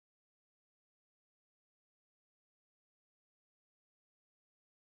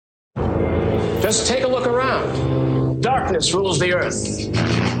Just take a look around. Darkness rules the earth.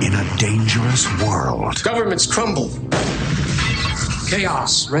 In a dangerous world. Governments crumble.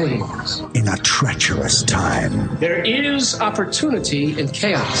 Chaos reigns. In a treacherous time. There is opportunity in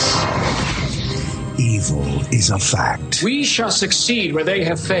chaos. Evil is a fact. We shall succeed where they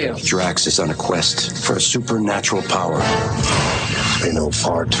have failed. Drax is on a quest for a supernatural power. They know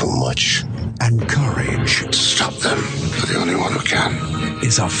far too much. And courage. To stop them, you're the only one who can.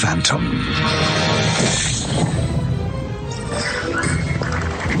 Is a phantom. Who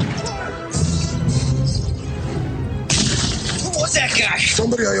was that guy?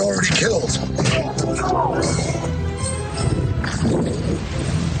 Somebody I already killed.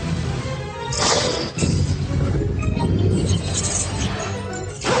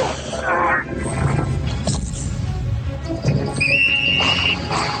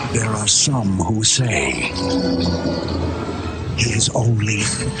 There are some who say he is only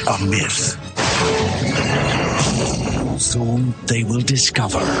a myth. Soon they will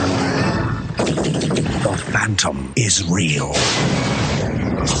discover the Phantom is real.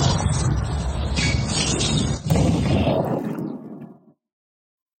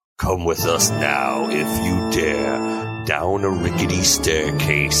 Come with us now, if you dare, down a rickety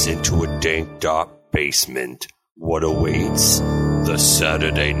staircase into a dank, dark basement. What awaits? The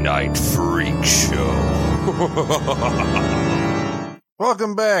Saturday Night Freak Show.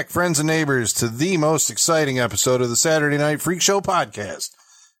 Welcome back, friends and neighbors, to the most exciting episode of the Saturday Night Freak Show podcast.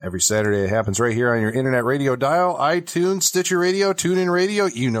 Every Saturday it happens right here on your internet radio dial, iTunes, Stitcher Radio, TuneIn Radio.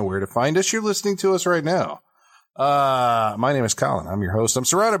 You know where to find us. You're listening to us right now. My name is Colin. I'm your host. I'm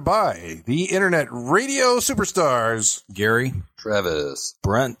surrounded by the internet radio superstars, Gary, Travis,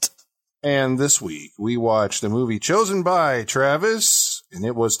 Brent. And this week we watched a movie chosen by Travis, and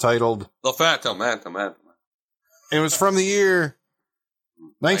it was titled The Phantom. It was from the year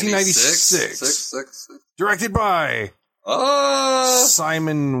 1996. Directed by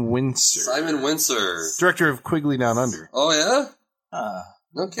Simon Wincer. Director of Quigley Down Under. Oh, yeah?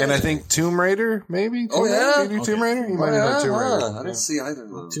 Okay. And I think Tomb Raider, maybe? Tomb Raider? Did you do Tomb Raider? You might have done Tomb Raider. I didn't see either of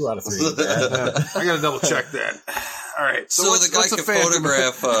those. 2 out of 3. I got to double check that. All right. So the guy can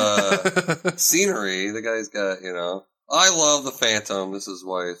photograph scenery. The guy's got, I love The Phantom. This is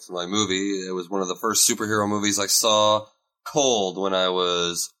why it's my movie. It was one of the first superhero movies I saw cold when I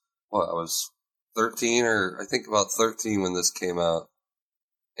was 13 or I think about 13 when this came out.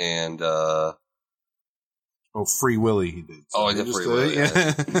 And, Free Willy he did. I did Free Willy.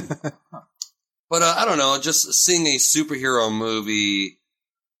 Yeah. But, I don't know, just seeing a superhero movie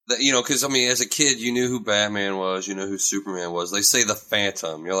that, because, as a kid, you knew who Batman was, you knew who Superman was. They say the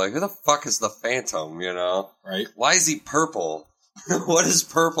Phantom. You're like, who the fuck is the Phantom, Right. Why is he purple? What does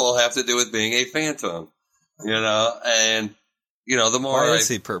purple have to do with being a Phantom? And, the more Why is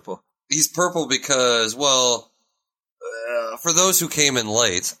he purple? He's purple because, for those who came in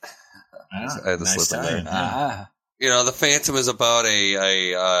late, I had to slip in there. The Phantom is about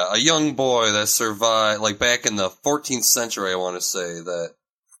a young boy that survived, like back in the 14th century, I want to say,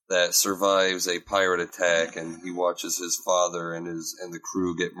 that survives a pirate attack, and he watches his father and the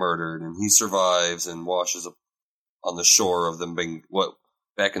crew get murdered, and he survives and washes up on the shore of them being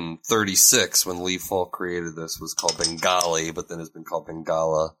back in 36 when Lee Falk created this was called Bengali, but then it's been called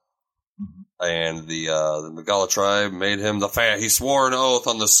Bengala. And the Megala tribe made him he swore an oath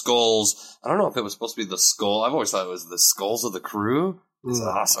on the skulls. I don't know if it was supposed to be the skull. I've always thought it was the skulls of the crew. Or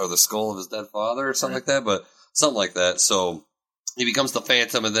the skull of his dead father or something like that, but something like that. So he becomes the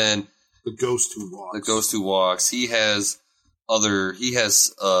Phantom, and then the Ghost Who Walks. He has a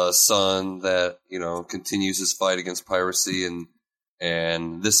son that, continues his fight against piracy,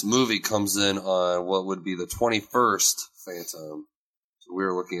 and this movie comes in on what would be the 21st Phantom.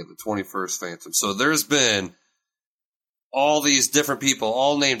 We're looking at the 21st Phantom. So there's been all these different people,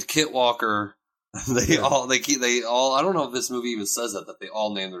 all named Kit Walker. They all, I don't know if this movie even says that they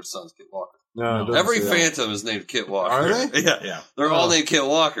all named their sons Kit Walker. No, every Phantom is named Kit Walker. Are they? Yeah. They're all named Kit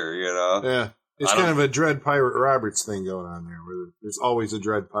Walker, Yeah. It's kind of a Dread Pirate Roberts thing going on there, where there's always a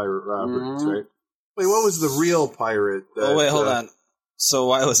Dread Pirate Roberts, right? Wait, what was the real pirate? Hold on. So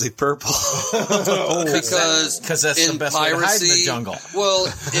why was he purple? Because that's the best piracy, way to hide in the jungle. Well,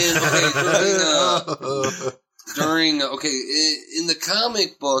 in the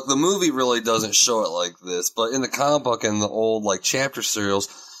comic book, the movie really doesn't show it like this, but in the comic book and the old chapter serials,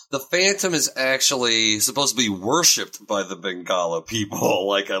 the Phantom is actually supposed to be worshipped by the Bengala people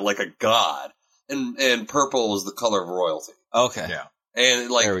like a god, and purple was the color of royalty. Okay, yeah, and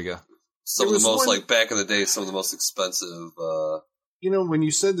there we go. Some of the most back in the day, some of the most expensive. When you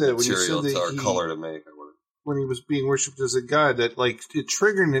said that, material color to make. when he was being worshipped as a god, that like it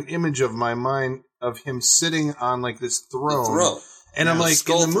triggered an image of my mind of him sitting on like this throne. And I'm like,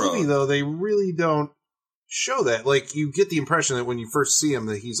 in the movie though, they really don't show that. Like, you get the impression that when you first see him,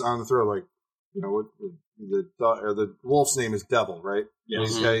 that he's on the throne. Like, you know, the wolf's name is Devil, right? Yeah.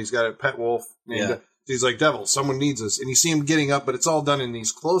 He's got a pet wolf named. He's like, Devil, someone needs us. And you see him getting up, but it's all done in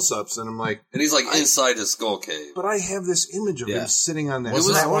these close-ups. And I'm like... And he's like inside his skull cave. But I have this image of him sitting on that.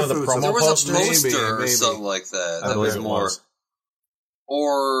 Wasn't that one of the promo There was posters? a poster or something like that. That was more...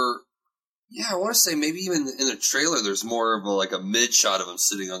 Or... Yeah, I want to say maybe even in the trailer there's more of a mid shot of him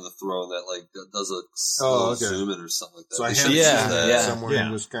sitting on the throne that like does a slow zoom in or something like that. So I have seen that somewhere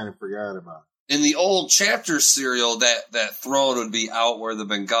and just kind of forgot about it. In the old chapter serial, that throne would be out where the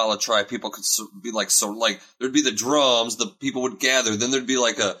Bengala tribe people could be there'd be the drums, the people would gather, then there'd be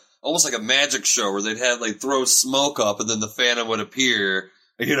almost like a magic show where they'd have throw smoke up and then the Phantom would appear,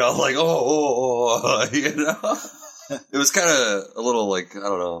 you know, like you know. It was kind of a little I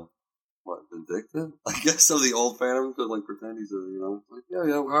don't know. What, vindictive? I guess so. The old Phantom could pretend he's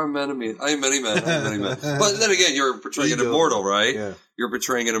I'm many men. But then again, you're portraying an immortal, right? Yeah. You're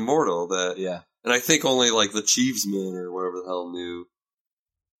portraying an immortal and I think only the Chiefsmen or whatever the hell knew.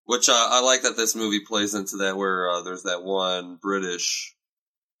 Which I like that this movie plays into that where there's that one British,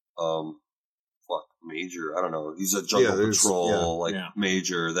 major. I don't know. He's a jungle patrol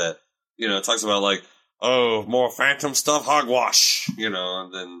major that talks about more Phantom stuff, hogwash,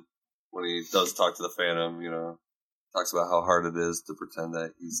 and then. When he does talk to the Phantom, talks about how hard it is to pretend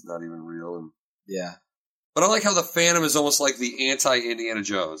that he's not even real. But I like how the Phantom is almost like the anti-Indiana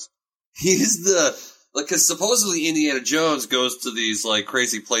Jones. He's because supposedly Indiana Jones goes to these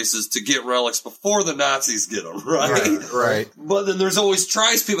crazy places to get relics before the Nazis get them, right? Right. But then there's always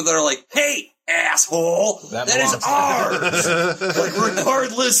tribespeople that are like, hey, asshole, that is ours.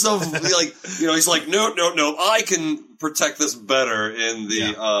 Regardless of he's like, no, I can protect this better in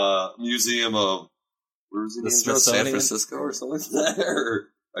the museum of where is it? San Francisco or something like that. Or,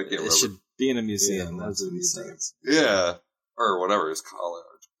 I can't remember. It should be in a museum. That's what he says. Yeah, or whatever it's called.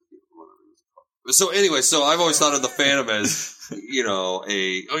 So anyway, I've always thought of the Phantom as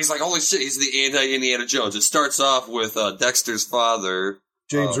he's like, holy shit, he's the anti-Indiana Jones. It starts off with Dexter's father.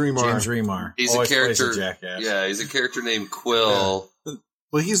 James Remar. He's a character. Yeah, he's a character named Quill. Yeah.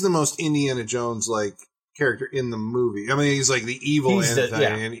 Well, he's the most Indiana Jones character in the movie. I mean, he's the evil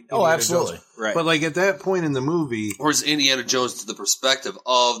Indiana absolutely. Jones. Right. But at that point in the movie, or is Indiana Jones to the perspective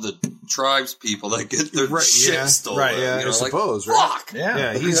of the tribes people that get their shit stolen? Right. Yeah, I suppose. Fuck.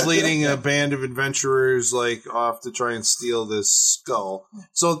 Yeah. He's leading a band of adventurers off to try and steal this skull.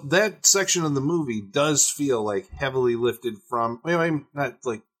 So that section of the movie does feel heavily lifted from.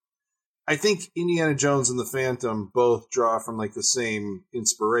 I think Indiana Jones and the Phantom both draw from the same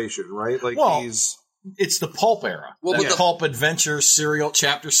inspiration, right? It's the pulp era. Well, the pulp adventure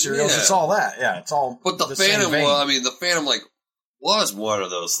chapter serials. It's all that. Yeah, it's all. But the Phantom, the Phantom, was one of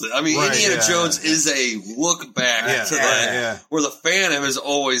those things. I mean, Indiana Jones is a look back to that, where the Phantom has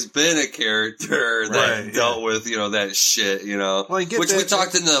always been a character that dealt with, that shit, Well, which we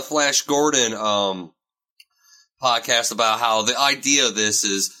talked in the Flash Gordon podcast about how the idea of this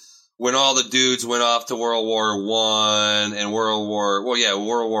is when all the dudes went off to World War I and World War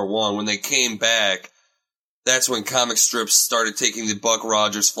I, when they came back, that's when comic strips started taking the Buck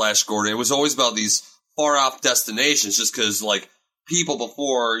Rogers, Flash Gordon. It was always about these far-off destinations just because, people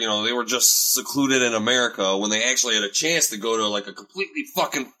before, they were just secluded in America when they actually had a chance to go to, a completely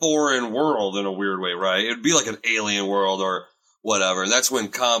fucking foreign world in a weird way, right? It would be like an alien world or whatever. And that's when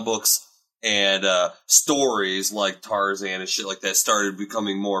comic books and stories like Tarzan and shit like that started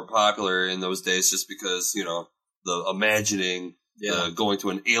becoming more popular in those days just because, the imagining going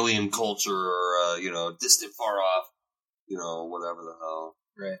to an alien culture or, distant, far off, whatever the hell.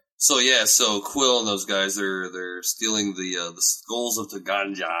 Right. So Quill and those guys, they're stealing the skulls of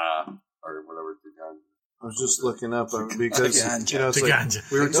Taganja or whatever Taganja. I was just looking up because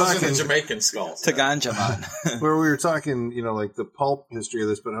Taganja. We were talking the Jamaican skulls. Taganja, man. Where we were talking, the pulp history of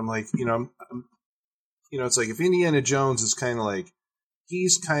this, but I'm it's if Indiana Jones is kind of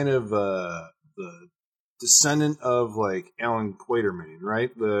he's kind of the descendant of Alan Quatermain, right?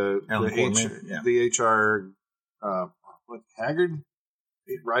 The H.R. Haggard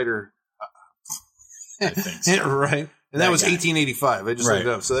writer, I think so. right? And that was 1885. I just looked it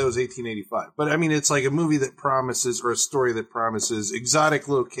up, so that was 1885. But I mean, it's a movie that promises, or a story that promises, exotic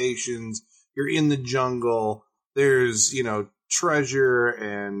locations. You're in the jungle. There's treasure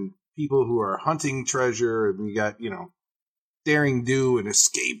and people who are hunting treasure, and you got daring do and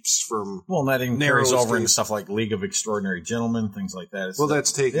escapes from. Well, that carries over into stuff like League of Extraordinary Gentlemen, things like that.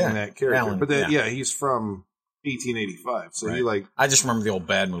 That's taking that character, but he's from 1885. So right. he like. I just remember the old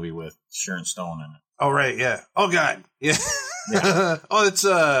Bad movie with Sharon Stone in it. Oh right, yeah. Oh God, yeah. Oh, it's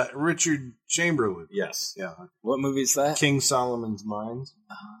Richard Chamberlain. Yes. Yeah. What movie is that? King Solomon's Mines.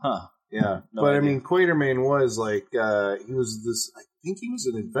 Huh. Yeah, No but idea. I mean, Quatermain was like he was this. I think he was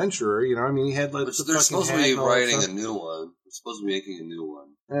an adventurer. You know, I mean, he had like Which the they're fucking supposed to hat be and all that writing a stuff. new one. They're supposed to be making a new one.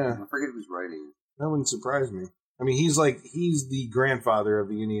 Yeah, I forget who's writing it. that wouldn't surprise me. I mean, he's the grandfather of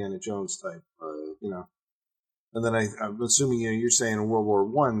the Indiana Jones type. You know. And then I'm assuming you're saying in World War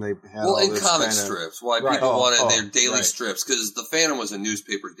One they had all in this comic kinda, strips. Why Right. people wanted their Right. daily strips because the Phantom was a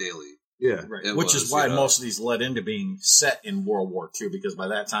newspaper daily. Yeah, Right. Which is why most of these led into being set in World War II, because by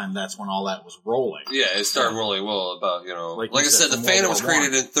that time, that's when all that was rolling. Yeah, it started rolling well about, Like I you said, said, the from Phantom World was War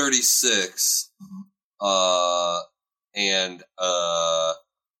created in 36. And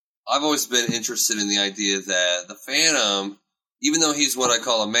I've always been interested in the idea that the Phantom, even though he's what I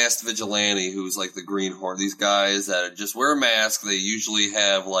call a masked vigilante, who's like the Green Hornet, these guys that just wear a mask, they usually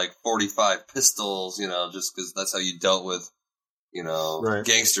have like 45 pistols, just because that's how you dealt with, Right.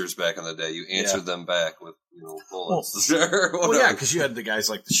 gangsters back in the day. You answered them back with, bullets. Well, yeah, because you had the guys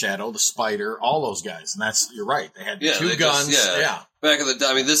like the Shadow, the Spider, all those guys, and you're right. They had two guns. Back in the day,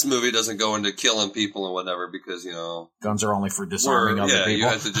 I mean, this movie doesn't go into killing people and whatever because guns are only for disarming other people. You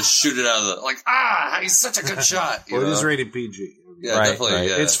have to just shoot it out of the he's such a good shot. Well, it is rated PG. Yeah, Right, definitely. right.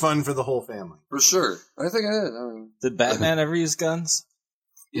 Yeah. It's fun for the whole family. For sure. I think it is. I mean, Did Batman ever use guns?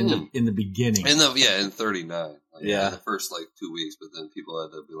 In the beginning. in 39. Yeah. In the first 2 weeks, but then people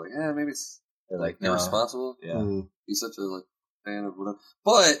had to be like, maybe it's They're like, no. irresponsible. Yeah. Mm. He's such a fan of whatever.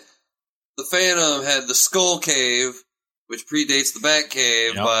 But the Phantom had the Skull Cave, which predates the Bat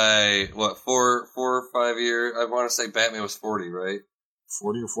Cave by 4 or 5 years. I want to say Batman was 40, right?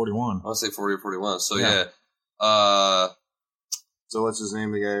 40 or 41. I want to say 40 or 41. So Yeah. So what's his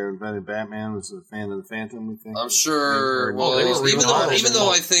name? The guy who invented Batman was a fan of the Phantom, we think? I'm sure. Well, they were even remodeling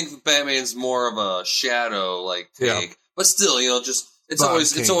though it. I think Batman's more of a shadow take, Yeah. but still, it's Bob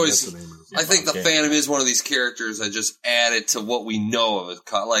always Kane, it's always. that's the name of it. I think the Bob Kane. Phantom is one of these characters that just added to what we know of as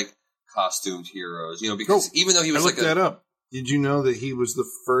costumed heroes. Because even though he was I looked that up. Did you know that he was the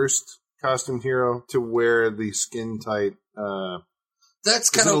first costumed hero to wear the skin tight? that's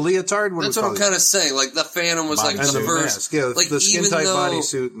Is it kind a of leotard. that's what I'm kind of saying. Like the Phantom was Body like and the the first. mask. Yeah, like, the skin even tight though-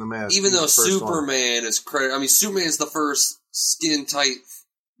 bodysuit and the mask. Even though was the first one. Superman is credited, I mean, Superman is the first skin tight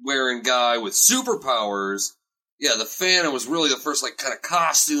wearing guy with superpowers. Yeah, the Phantom was really the first kind of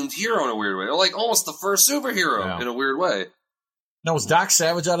costumed hero in a weird way, or almost the first superhero in a weird way. No, was Doc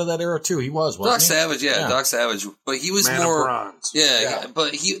Savage out of that era too? He was, wasn't Doc he? Savage, Doc Savage, but he was Man more. of Bronze. Yeah,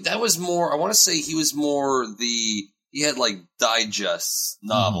 but that was more. I want to say he was more the. He had digest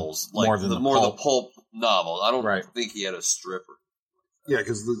novels, More than the the pulp novel. I don't Right. think he had a stripper. Yeah,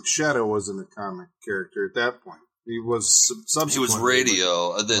 because the Shadow wasn't a comic character at that point. He was subsequently. He was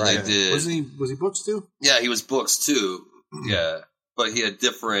radio, and then Right. they did. Was he books too? Yeah, he was books too. Yeah, but he had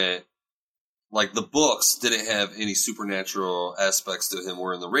different. The books didn't have any supernatural aspects to him.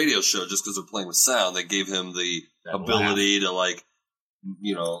 Where in the radio show, just because they're playing with sound, they gave him the That ability to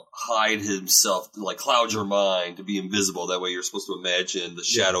hide himself, cloud your mind to be invisible. That way, you're supposed to imagine the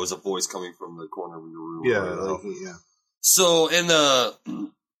shadow as a voice coming from the corner of your room. Yeah, So in the,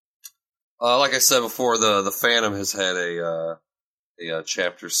 like I said before, the Phantom has had a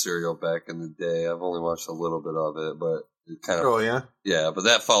chapter serial back in the day. I've only watched a little bit of it, but it kind of Oh yeah. yeah. But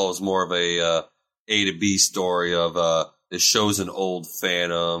that follows more of a to B story of it shows an old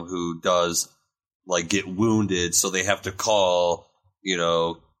Phantom who does get wounded, so they have to call.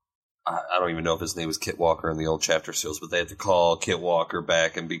 I don't even know if his name was Kit Walker in the old chapter serials, but they had to call Kit Walker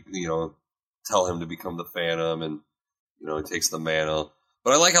back and tell him to become the Phantom, and he takes the mantle.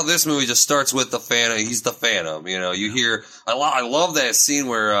 But I like how this movie just starts with the Phantom. He's the Phantom. You hear. I love that scene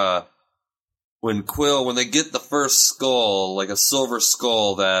where when they get the first skull, like a silver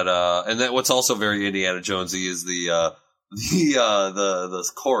skull, and that what's also very Indiana Jonesy is the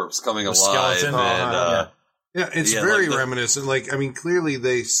corpse coming alive. skeleton. And, Yeah, it's very reminiscent. Clearly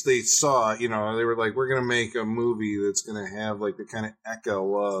they saw, they were like, we're going to make a movie that's going to have the kind of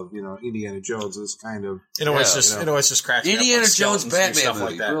echo of, Indiana Jones. This kind of It always just cracks me up Indiana when Jones skeletons do Batman stuff movie,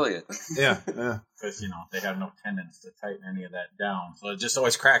 like that. brilliant. yeah. Because they have no tendons to tighten any of that down, so it just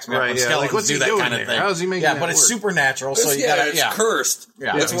always cracks me up Right, when yeah. skeletons What's do he that doing kind of there? thing. How's he making Yeah, that but it's work? supernatural, so you gotta it's cursed.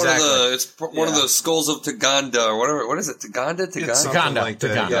 Yeah, it's exactly. one of the skulls of Taganda or whatever. What is it? Taganda? It's something Taganda, like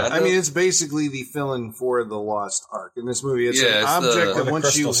that. Taganda. Yeah. I mean, it's basically the fill-in for the Lost Ark in this movie. It's an it's object the that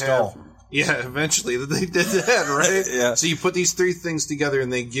once you Crystal have, Skull. Yeah, eventually they did that, right? Yeah. So you put these three things together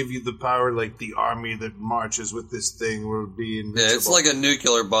and they give you the power, like the army that marches with this thing would be invincible. Yeah, it's like a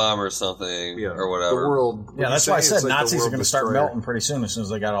nuclear bomb or something, or whatever. The world. Yeah, that's why I said like Nazis are going to start melting pretty soon as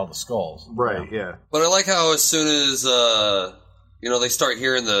they got all the skulls. Right, yeah. But I like how as soon as, they start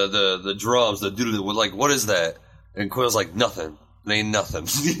hearing the drums, the doo-doo, like, what is that? And Quill's like, nothing. It ain't nothing.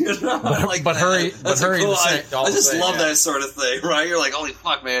 But hurry. I just love that sort of thing, right? You're like, holy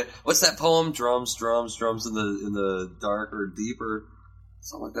fuck, man. What's that poem? Drums in the dark or deeper.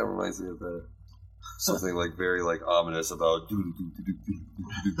 Something like that reminds me of that. Something like very like ominous about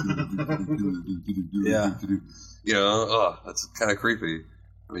Yeah. That's kind of creepy.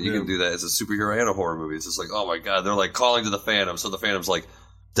 I mean, you can do that as a superhero and a horror movie. It's just like, oh my god, they're like calling to the Phantom, so the Phantom's like,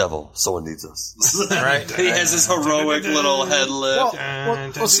 devil, someone needs us. Right. He has this heroic little head lift.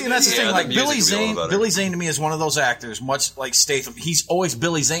 Well, see, and that's the thing. Like Billy Zane to me is one of those actors, much like Statham. He's always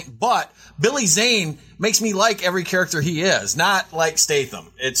Billy Zane, but Billy Zane makes me like every character he is, not like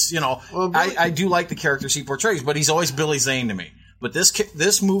Statham. It's I do like the characters he portrays, but he's always Billy Zane to me. But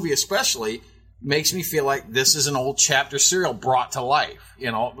this movie especially makes me feel like this is an old chapter serial brought to life,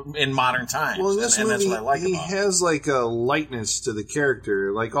 in modern times. Well, in this movie, that's what I like he about has like a lightness to the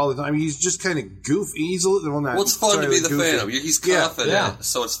character, like all the time. He's just kind of goofy. It's fun to be the Phantom. He's confident,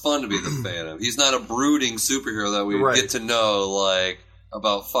 so it's fun to be the Phantom. He's not a brooding superhero that we get to know like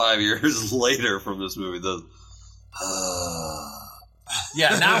about 5 years later from this movie.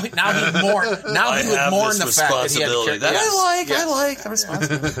 Yeah, now he would mourn the fact that he had to that I like the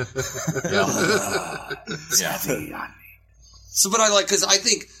responsibility. So, but I like, because I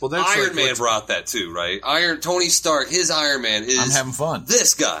think Iron Man brought that too, right? Tony Stark, his Iron Man is... I'm having fun.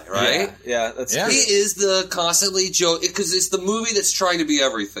 This guy, right? Yeah, He is the constantly joke, because it's the movie that's trying to be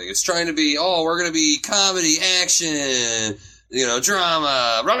everything. It's trying to be, we're going to be comedy, action...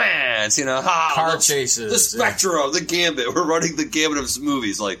 drama, romance, car chases. The spectrum, the gambit. We're running the gambit of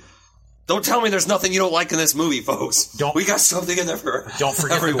movies. Like, don't tell me there's nothing you don't like in this movie, folks. We got something in there for Don't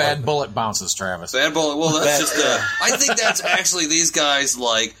forget everyone. the bad bullet bounces, Travis. Bad bullet. Well, that's just, I think that's actually these guys,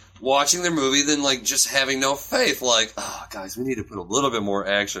 like, watching their movie than, like, just having no faith. Like, guys, we need to put a little bit more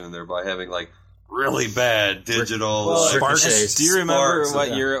action in there by having, like, really bad digital sparks. Do you remember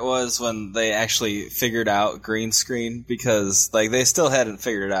what year it was when they actually figured out green screen? Because like they still hadn't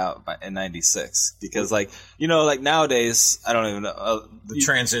figured it out in '96. Because like nowadays, I don't even know. The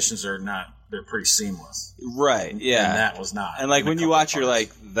transitions they're pretty seamless. Right, yeah. And that was not. And like when you watch, you're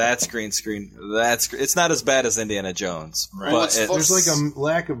like, that's green screen. It's not as bad as Indiana Jones. Right. But there's like a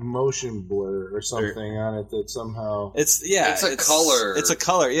lack of motion blur or something on it that somehow... It's a color. It's a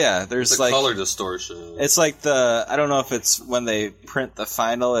color, yeah. There's like color distortion. It's like I don't know if it's when they print the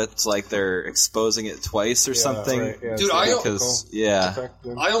final, it's like they're exposing it twice or something. Right. Yeah, dude, I almost Yeah.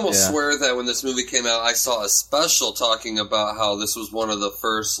 swear that when this movie came out, I saw a special talking about how this was one of the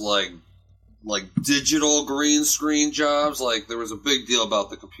first, like digital green screen jobs. Like there was a big deal about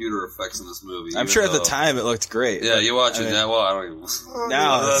the computer effects in this movie. I'm sure at the time it looked great. Yeah, you watch it now. Well, I don't even.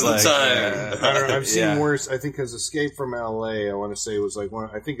 Now it's like, I don't know. I've seen worse. I think because Escape from L.A. I want to say was like one.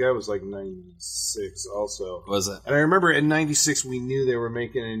 I think that was like '96 also. Was it? And I remember in '96 we knew they were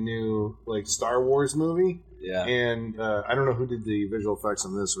making a new like Star Wars movie. Yeah. And I don't know who did the visual effects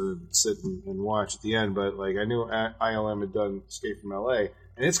on this. We would sit and watch at the end, but like I knew ILM had done Escape from L.A.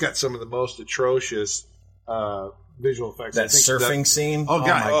 And it's got some of the most atrocious visual effects. That surfing scene? Oh,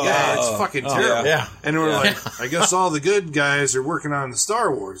 God. It's fucking terrible. Yeah. And we're like, I guess all the good guys are working on the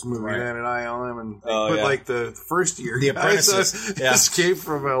Star Wars movie then at ILM. And they put like the first year. The Apprentice. Escape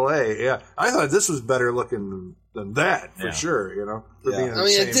from L.A. Yeah. I thought this was better looking than that, for sure, it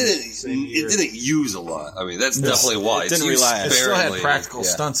didn't use a lot. I mean, that's definitely why. It didn't rely on it. It still had practical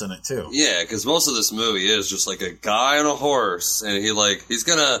stunts in it, too. Yeah, because most of this movie is just like a guy on a horse, and he's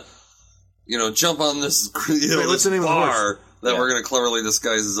gonna, jump on this, what's the name bar of the horse? that we're gonna cleverly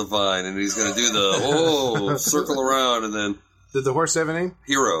disguise as a vine, and he's gonna do the, circle around, and then... Did the horse have a name?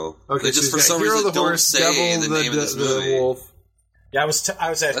 Hero. Okay, they just for some reason don't say the name of this movie. The wolf. Yeah, I was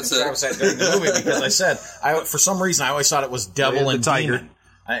asking Travis that during the movie because I said, for some reason, I always thought it was devil and tiger. Demon.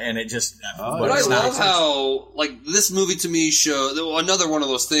 And it just... but I love how, like, this movie to me showed... Another one of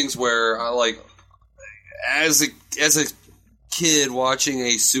those things where, as a kid watching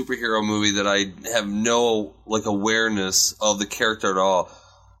a superhero movie that I have no, awareness of the character at all,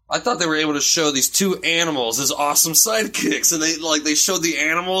 I thought they were able to show these two animals as awesome sidekicks, and they showed the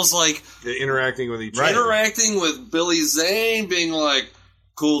animals interacting with each other, interacting with Billy Zane, being like,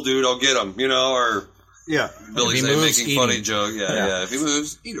 "Cool, dude, I'll get him," or Billy Zane making funny joke, if he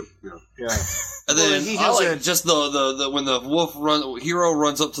moves, eat him, Yeah, And then I like just the when the hero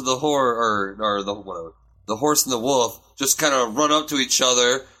runs up to the horse or the horse and the wolf just kind of run up to each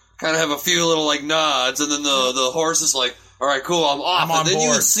other, kind of have a few little like nods, and then the horse is like, all right, cool, I'm off. And then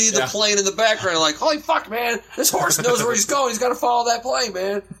you see the plane in the background, like, holy fuck, man, this horse knows where he's going. He's got to follow that plane,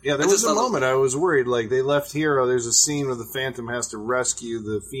 man. Yeah, there was a moment I was worried. Like, they left Hero. There's a scene where the Phantom has to rescue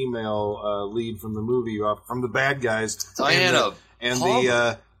the female lead from the movie from the bad guys. Diana. And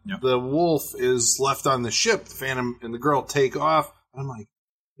the wolf is left on the ship. The Phantom and the girl take off. I'm like,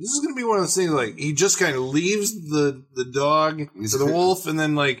 this is going to be one of those things, like, he just kind of leaves the dog to the wolf, and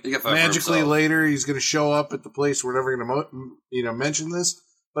then, like, magically later he's going to show up at the place where we're never going to, mention this.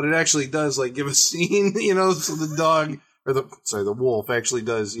 But it actually does, like, give a scene, so the dog, the wolf actually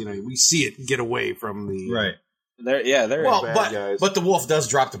does, we see it get away from the... Right. Bad guys. But the wolf does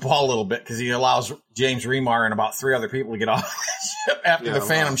drop the ball a little bit because he allows James Remar and about 3 other people to get off the ship after the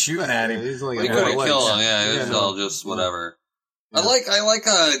Phantom shooting at him. He couldn't kill him, it was all just whatever. Yeah. I like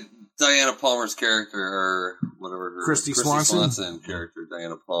Diana Palmer's character, or whatever her Christy Swanson character,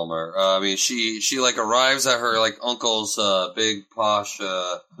 Diana Palmer. I mean, she like arrives at her like uncle's big posh.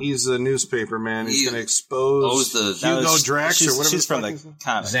 He's a newspaper man. He's going to expose Hugo Drax or whatever. She's from the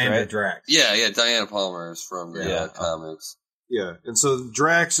comics, Xander right? Drax. Yeah. Diana Palmer is from the comics. Yeah, and so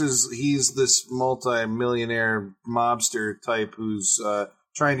Drax he's this multi-millionaire mobster type who's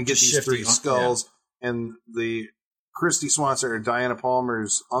trying to get these 3 skulls, and the Christy Swanson, or Diana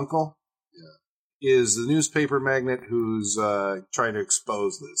Palmer's uncle, is the newspaper magnate who's trying to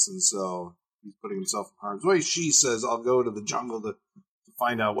expose this, and so he's putting himself in harm's way. She says, I'll go to the jungle to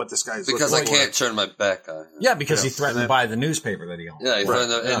find out what this guy's because I can't turn my back on him. Yeah, because he threatened to buy the newspaper that he owns.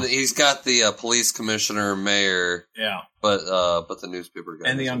 Yeah, and he's got the police commissioner, mayor. Yeah, but the newspaper guy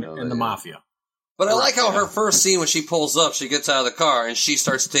and the mafia. But I like how her first scene when she pulls up, she gets out of the car and she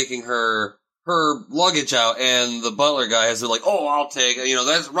starts taking her luggage out, and the butler guy has to like, oh, I'll take it.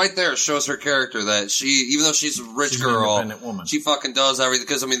 That's right there. Shows her character that she, even though she's a rich girl, an independent woman. She fucking does everything.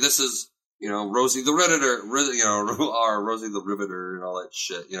 Because this is Rosie the Riveter, our Rosie the Riveter and all that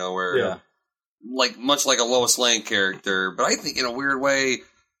shit. Where like much like a Lois Lane character, but I think in a weird way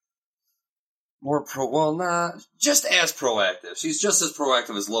more not just as proactive. She's just as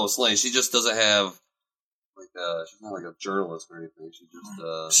proactive as Lois Lane. She just doesn't have she's not like a journalist or anything. She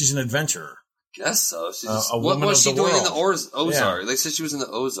just she's an adventurer. Guess so. She's what was she doing in the Ozarks? Yeah. They said she was in the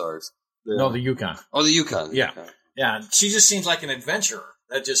Ozarks. Yeah. No, the Yukon. Oh, the Yukon. Yeah. Yeah. She just seems like an adventurer.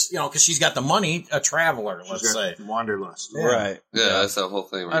 That just, because she's got the money, a traveler, let's say. Wanderlust. Yeah. Right. Yeah, that's the whole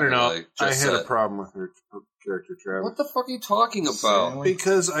thing. I don't know. I had a problem with her character, Travis. What the fuck are you talking about?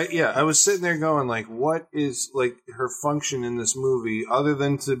 Because, I was sitting there going, like, what is, like, her function in this movie other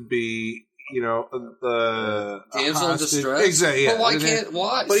than to be... the damsel in distress. Exactly. Yeah. But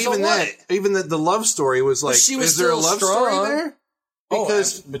why? But so even the love story was like, is there a love story there?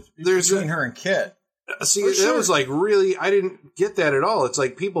 Because there's between her and Kit. See, that was like really, I didn't get that at all. It's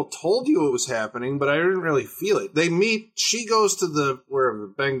like people told you it was happening, but I didn't really feel it. They meet. She goes to the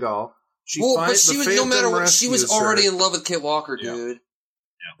Bengal. She finds the Phantom, no matter what, she was already her. in love with Kit Walker, dude.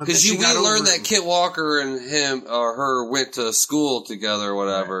 Because we learned that Kit Walker and him or her went to school together or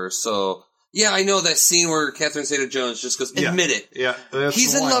whatever. Right. So yeah, I know that scene where Catherine Zeta-Jones just goes, admit it. Yeah,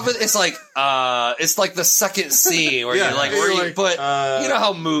 he's in love with. It's like the second scene where you're like, you know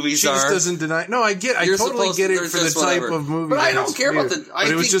how movies are. She just doesn't deny. No, I totally get it for the type of movie. But I don't care about the. I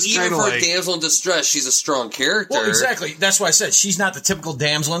think even for a damsel in distress, she's a strong character. Well, exactly. That's why I said she's not the typical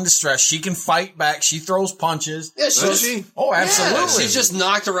damsel in distress. She can fight back. She throws punches. Yeah, she? Oh, absolutely. Yeah, she's just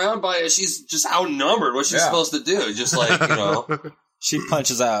knocked around by it. She's just outnumbered. What's she supposed to do? Just like She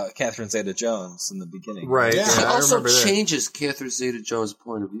punches out Catherine Zeta-Jones in the beginning. Right. Yeah. She also changes Catherine Zeta-Jones'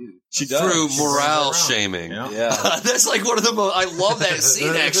 point of view. She does. Through morale shaming. Yeah. That's like one of the most... I love that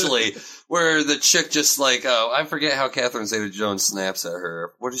scene, actually, where the chick just like... I forget how Catherine Zeta-Jones snaps at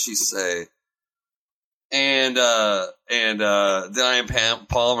her. What does she say? And Diane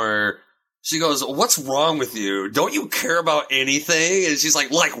Palmer... She goes, what's wrong with you? Don't you care about anything? And she's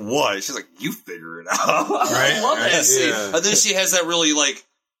like what? She's like, you figure it out. Right? I love that scene. Yeah. And then she has that really like,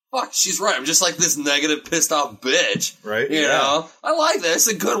 fuck, she's right. I'm just like this negative, pissed off bitch. Right. You know? I like that. It's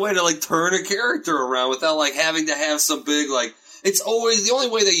a good way to like turn a character around without like having to have some big like, it's always, the only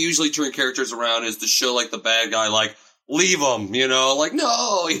way they usually turn characters around is to show like the bad guy like, leave them, like,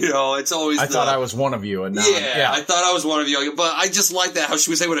 no, it's always I thought I was one of you. And now I thought I was one of you. But I just like that, how she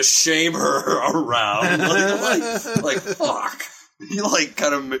was able to shame her around. like, fuck. You, like,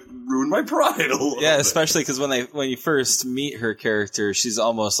 kind of ruined my pride a little bit. Yeah, especially because when you first meet her character, she's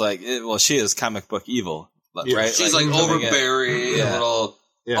almost like, she is comic book evil, right? She's like overbearing, a little...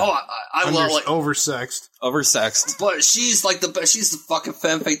 Yeah. Oh, I love like oversexed. But she's like she's the fucking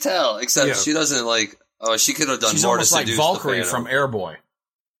femme fatale. Except she doesn't like. Oh, she could have done she's more almost to like seduce Valkyrie the from Airboy.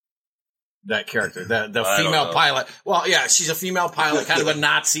 That character, the female pilot. Well, yeah, she's a female pilot, kind of a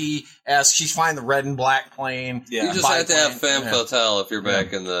Nazi-esque. She's flying the red and black plane. Yeah. You just have to have femme fatale if you're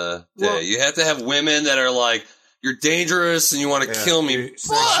back in the day. Well, you have to have women that are like, you're dangerous and you want to kill me.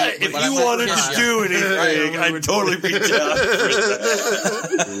 But if you wanted to do anything, I'd totally be down for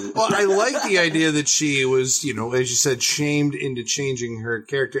that. Well, I like the idea that she was, as you said, shamed into changing her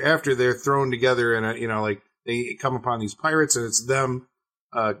character after they're thrown together in like they come upon these pirates and it's them,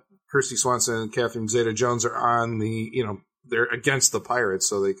 Kirsty Swanson and Catherine Zeta-Jones are on they're against the pirates,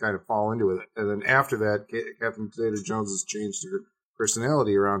 so they kind of fall into it. And then after that, Catherine Zeta-Jones has changed her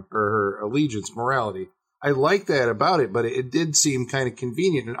personality around, or her allegiance, morality. I like that about it, but it did seem kind of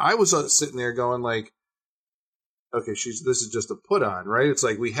convenient. And I was sitting there going like, okay, this is just a put on, right? It's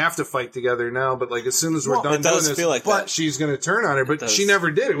like we have to fight together now, but like as soon as we're done doing this, she's going to turn on her. But she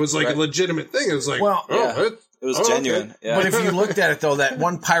never did. It was like a legitimate thing. It was like, it was genuine. Okay. Yeah. But if you looked at it though, that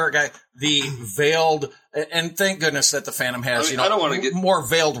one pirate guy, the veiled, and thank goodness that the Phantom has, I don't want to get more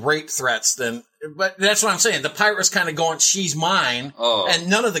veiled rape threats than. But that's what I'm saying. The pirate was kind of going, she's mine. And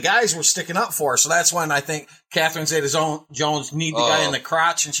none of the guys were sticking up for her. So that's when I think Catherine Zeta-Jones need the guy in the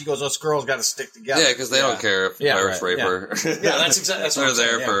crotch. And she goes, us girls got to stick together. Yeah, because they don't care if pirates rape her. Yeah, that's exactly what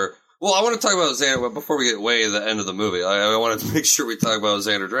they're there for. Well, I want to talk about Xander, before we get way to the end of the movie. I wanted to make sure we talk about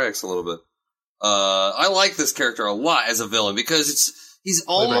Xander Drax a little bit. I like this character a lot as a villain because he's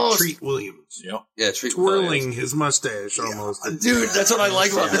almost Treat Williams. Yep. Yeah, Treat twirling Williams. his mustache almost. Dude, that's what I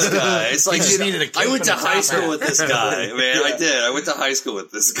like about this guy. It's like I went to high school with this guy, man. I did. I went to high school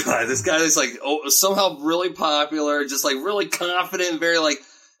with this guy. This guy is like somehow really popular, just like really confident, very like.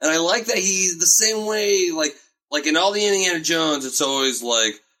 And I like that he's the same way. Like in all the Indiana Jones, it's always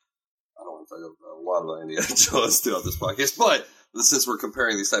like I don't want to talk a lot about Indiana Jones throughout this podcast, but. Since we're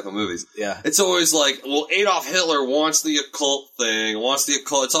comparing these type of movies. Yeah. It's always like, well, Adolf Hitler wants the occult thing,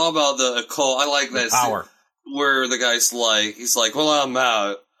 It's all about the occult. I like that. Power. Where the guy's like, he's like, well, I'm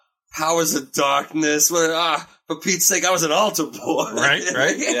out. Powers of darkness. For Pete's sake, I was an altar boy. Right?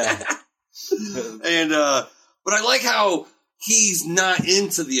 Yeah. And, but I like how he's not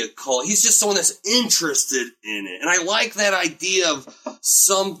into the occult. He's just someone that's interested in it. And I like that idea of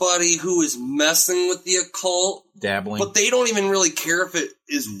somebody who is messing with the occult. Dabbling. But they don't even really care if it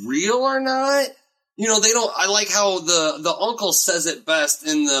is real or not. They don't. I like how the uncle says it best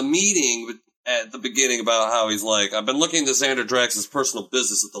in the meeting at the beginning about how he's like, I've been looking into Xander Drax's personal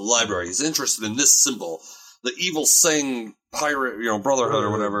business at the library. He's interested in this symbol, the evil saying pirate, brotherhood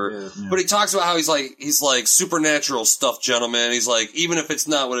or whatever. Yeah. But he talks about how he's like supernatural stuff, gentlemen. He's like, even if it's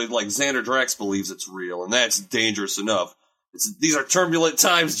not what Xander Drax believes it's real, and that's dangerous enough. These are turbulent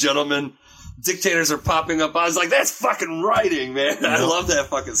times, gentlemen. Dictators are popping up. I was like, that's fucking writing, man. Yep. I love that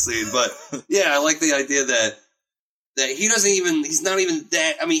fucking scene. But yeah, I like the idea that he's not even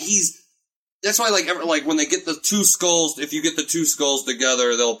that. I mean, that's why like when they get the two skulls, if you get the two skulls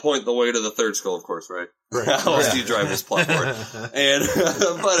together, they'll point the way to the third skull, of course, right? How else do you drive this plot forward? And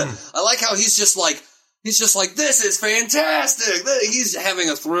but I like how he's just like, this is fantastic. He's having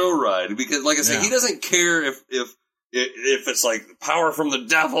a thrill ride because, like I said, he doesn't care if it's like power from the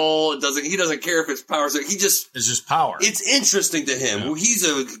devil. He doesn't care if it's power. It's just power. It's interesting to him. Yeah. He's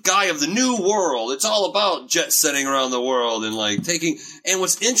a guy of the new world. It's all about jet setting around the world and like taking. And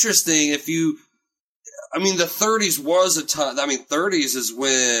what's interesting, the 30s was a time. 30s is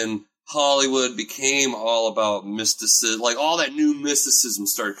when Hollywood became all about mysticism. Like all that new mysticism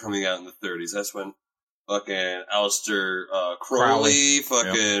started coming out in the 30s. That's when fucking Aleister Crowley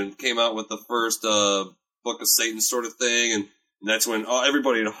came out with the first Book of Satan sort of thing, and that's when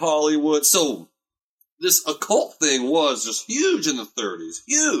everybody in Hollywood. So this occult thing was just huge in the 30s,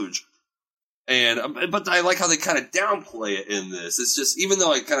 huge. But I like how they kind of downplay it in this. It's just, even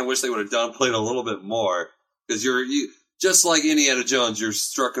though I kind of wish they would have downplayed it a little bit more, because you just like Indiana Jones, you're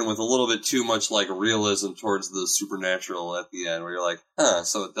struck with a little bit too much like realism towards the supernatural at the end, where you're like,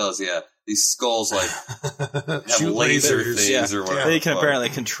 so it does, yeah. These skulls like have laser things or whatever. They can apparently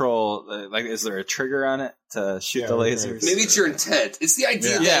control. Is there a trigger on it to shoot the lasers? Maybe it's your intent. It's the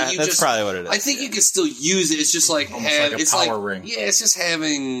idea that you that's probably what it is. I think you can still use it. It's just like it's like a power ring. Yeah, it's just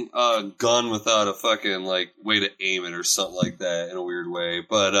having a gun without a fucking way to aim it or something like that in a weird way.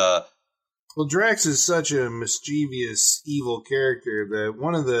 But well, Drax is such a mischievous, evil character that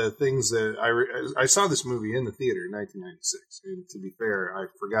one of the things that I saw this movie in the theater in 1996, and to be fair, I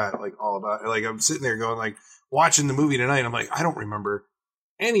forgot all about it. I'm sitting there going watching the movie tonight. I'm like, I don't remember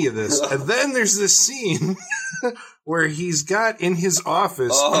any of this. And then there's this scene where he's got in his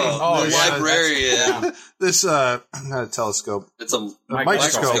office the librarian. This not a telescope. It's a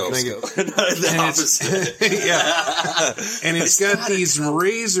microscope. The opposite. And it's got these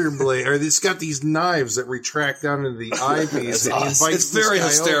razor blade, or it's got these knives that retract down into the eyepiece. It's very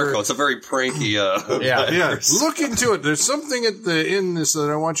hysterical. It's a very pranky. Look into it. There's something in this that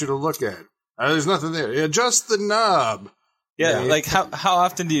I want you to look at. There's nothing there. Adjust the knob. Yeah, like how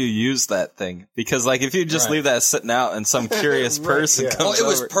often do you use that thing? Because like if you just leave that sitting out and some curious person comes it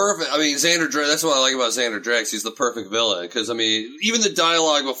was over. perfect. I mean, Xander Drax, that's what I like about Xander Drax. He's the perfect villain. Because, I mean, even the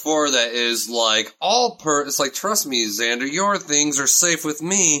dialogue before that is like, it's like, trust me, Xander, your things are safe with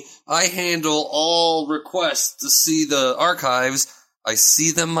me. I handle all requests to see the archives. I see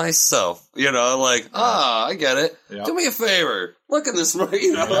them myself. You know, like, I get it. Yep. Do me a favor. Look at this,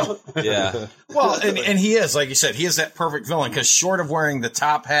 you know? Yeah. Well, and he is, like you said, he is that perfect villain because short of wearing the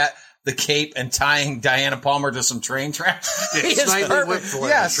top hat, the cape, and tying Diana Palmer to some train tracks, he is perfect.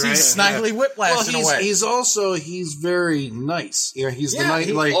 Yes, right? He's Snidely Whiplash in a way. He's very nice. You know, he's the nice,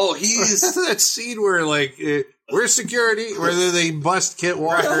 he's that scene where, like, where's security? Where they bust Kit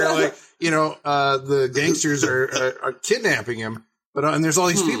Walker, like, you know, the gangsters are kidnapping him. But and there's all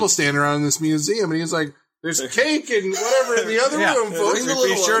these people standing around in this museum, and he's like, "There's cake and whatever in the other room, folks.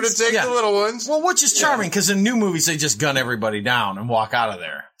 Be sure to take the little ones." Well, which is charming because in new movies they just gun everybody down and walk out of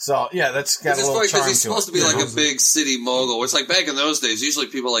there. So that's got a little charm to it. Because he's supposed to be like a big city mogul. It's like back in those days, usually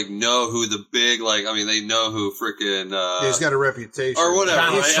people like know who the big they know who freaking he's got a reputation or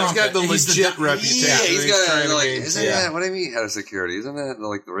whatever. He's got the legit reputation. Yeah, he's got isn't that what do you mean head of security? Isn't that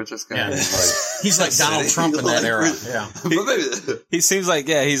like the richest guy? Yeah. He's like Donald Trump in that era. Yeah, he seems like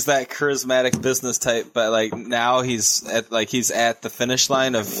he's that charismatic business type, but like now he's at the finish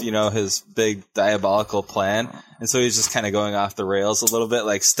line of his big diabolical plan, and so he's just kind of going off the rails a little bit,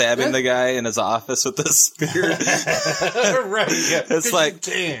 like stabbing the guy in his office with the spear. Right? Yeah. It's like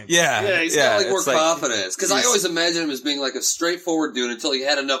he's got like more confidence because I always imagine him as being like a straightforward dude until he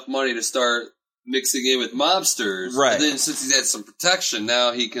had enough money to start mixing in with mobsters. Right. And then since he's had some protection,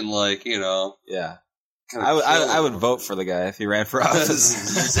 now he can Yeah. I would vote for the guy if he ran for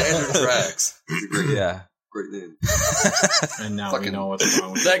office. Xander Drax. Great name. And now we know what's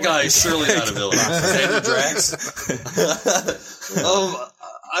wrong with that guy is surely not a villain. Xander Drax.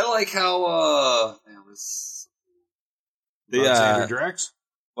 I like how Xander Drax.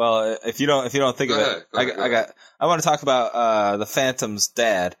 Well, if you don't think of it, I want to talk about the Phantom's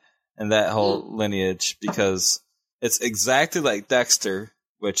dad and that whole lineage because it's exactly like Dexter,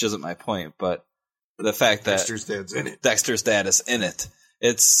 which isn't my point, but the fact that Dexter's dad's in it. Dexter's dad is in it.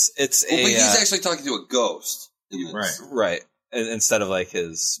 It's but he's actually talking to a ghost, right, instead of like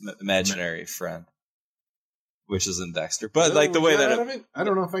his imaginary friend, which is in Dexter. But like the way that I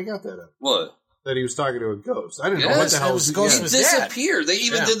don't know if I got that out. What? That he was talking to a ghost. I didn't know what the hell was the ghost. He disappeared. They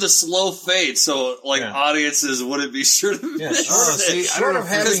even did the slow fade, so audiences wouldn't be sure to miss it. Short of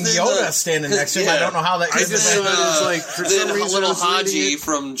having Yoda standing next to him, I don't know how that. I just thought it was like for some reason, little Haji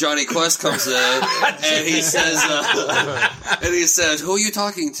from Johnny Quest comes in and he says, "Who are you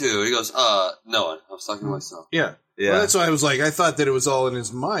talking to?" He goes, "No one. I was talking to myself." Yeah. Yeah. Well, that's why I was like, I thought that it was all in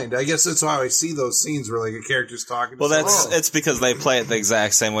his mind. I guess that's how I see those scenes where like a character's talking to it's because they play it the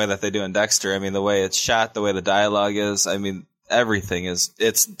exact same way that they do in Dexter. I mean, the way it's shot, the way the dialogue is, I mean, everything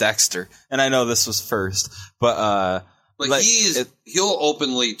it's Dexter. And I know this was first, but he'll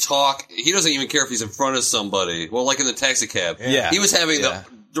openly talk. He doesn't even care if he's in front of somebody. Well, like in the taxi cab. Yeah. He was having the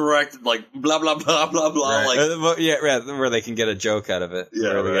direct, like, blah, blah, blah, blah, blah. Right. Like, where they can get a joke out of it.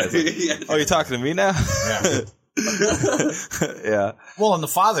 Yeah, right. Oh, you're talking to me now? Yeah. Yeah. Well, and the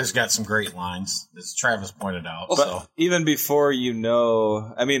father's got some great lines, as Travis pointed out. But even before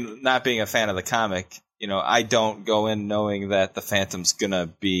I mean, not being a fan of the comic, I don't go in knowing that the Phantom's gonna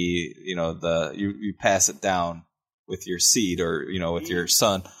be, you pass it down with your seed or, with your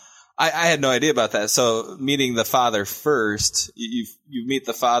son. I had no idea about that. So meeting the father first, you meet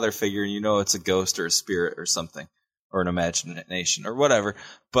the father figure and it's a ghost or a spirit or something or an imagination or whatever.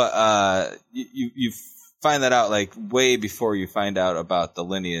 But you find that out like way before you find out about the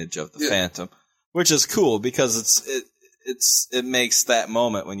lineage of the Phantom, which is cool because it makes that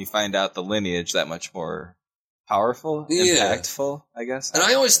moment when you find out the lineage that much more powerful, impactful, I guess. And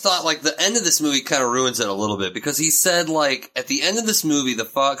I always thought like the end of this movie kind of ruins it a little bit because he said like at the end of this movie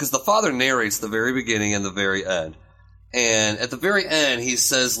because the father narrates the very beginning and the very end, and at the very end he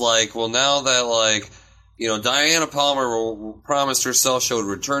says like, well, now that like, Diana Palmer promised herself she would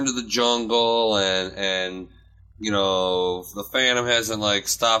return to the jungle, and the Phantom hasn't like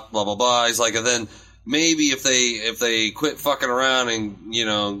stopped, blah blah blah. He's like, and then maybe if they quit fucking around and, you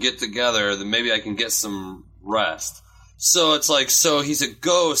know, get together, then maybe I can get some rest. So it's like, so he's a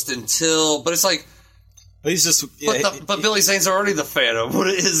ghost until, but it's like, he's just, but Billy Zane's already the Phantom.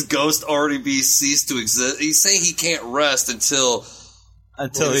 Would his ghost already be ceased to exist? He's saying he can't rest until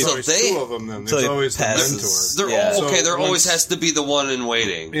there's always two of them. Then there's always the mentor. There always has to be the one in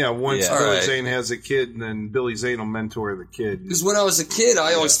waiting. Yeah, once Billy Zane has a kid, and then Billy Zane will mentor the kid. Because when I was a kid,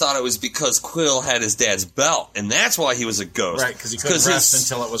 I always thought it was because Quill had his dad's belt, and that's why he was a ghost. Right, because he couldn't rest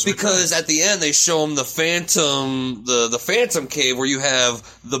until it was because at the end they show him the Phantom, the Phantom cave where you have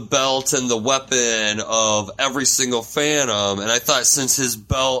the belt and the weapon of every single Phantom, and I thought since his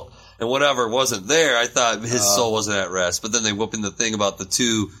belt and whatever wasn't there, I thought his soul wasn't at rest. But then they whip in the thing about the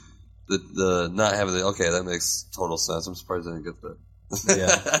two, the not having the. Okay, that makes total sense. I'm surprised I didn't get that.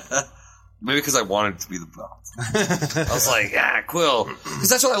 Yeah. Maybe because I wanted it to be the belt. I was like, Quill. Because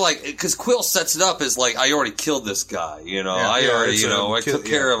that's what I like. Because Quill sets it up as like, I already killed this guy. You know, I took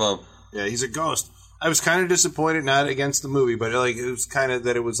care of him. Yeah, he's a ghost. I was kind of disappointed, not against the movie, but like it was kind of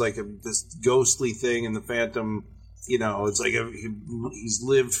that it was like this ghostly thing in the Phantom. You know, it's like he's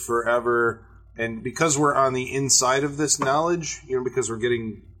lived forever, and because we're on the inside of this knowledge, you know, because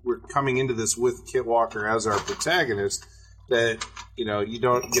we're coming into this with Kit Walker as our protagonist, that, you know, you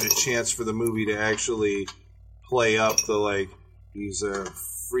don't get a chance for the movie to actually play up the, like, he's a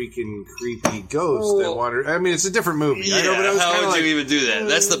freaking creepy ghost that wanted. I mean, it's a different movie. Yeah, I know, but how would you even do that?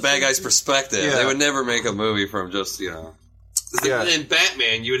 That's the bad guy's perspective. Yeah. They would never make a movie from just, you know. Yeah. In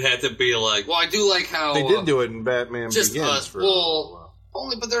Batman, you would have to be like, well, I do like how they did do it in Batman Begins.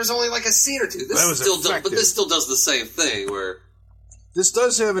 But there's only like a scene or two. This still does the same thing. Where this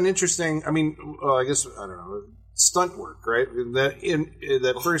does have an interesting. I mean, I guess I don't know, stunt work, right? In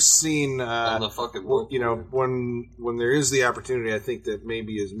that first scene, on the fucking you know, when there is the opportunity, I think that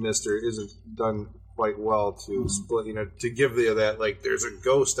maybe is missed or isn't done quite well to split. You know, to give that like there's a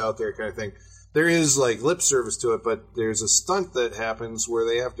ghost out there kind of thing. There is, like, lip service to it, but there's a stunt that happens where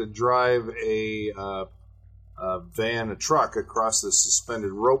they have to drive a truck across this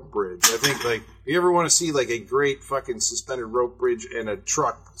suspended rope bridge. I think, like, if you ever want to see, like, a great fucking suspended rope bridge and a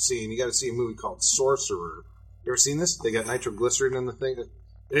truck scene, you got to see a movie called Sorcerer. You ever seen this? They got nitroglycerin in the thing.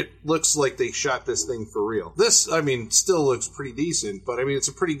 It looks like they shot this thing for real. This, I mean, still looks pretty decent, but I mean, it's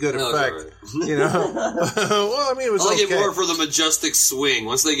a pretty good effect. Right. You know? Well, I mean, it was I like it more for the majestic swing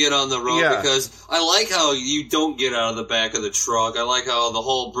once they get on the road because I like how you don't get out of the back of the truck. I like how the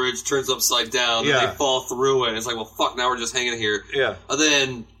whole bridge turns upside down and they fall through it. And it's like, well, fuck, now we're just hanging here. Yeah. And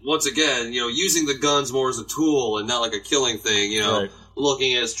then, once again, you know, using the guns more as a tool and not like a killing thing, you know. Right.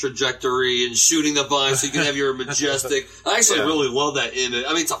 Looking at its trajectory and shooting the vine so you can have your majestic. I actually really love that image.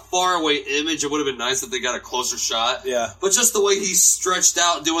 I mean, it's a faraway image. It would have been nice if they got a closer shot. Yeah. But just the way he's stretched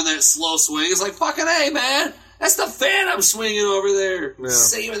out doing that slow swing, it's like, fucking A, man. That's the Phantom swinging over there. Yeah.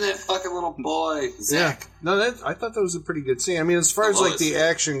 Saving that fucking little boy, Zach. Yeah. No, I thought that was a pretty good scene. I mean, as far as like the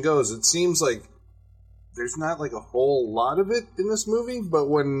action goes, it seems like there's not like a whole lot of it in this movie, but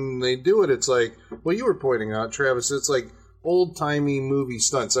when they do it, it's like, well, you were pointing out, Travis, it's like old-timey movie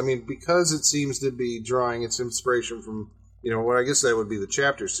stunts. I mean, because it seems to be drawing its inspiration from, you know, what I guess that would be the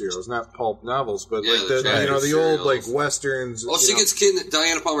chapter serials, not pulp novels, but like the old like westerns. Oh, she gets kidnapped.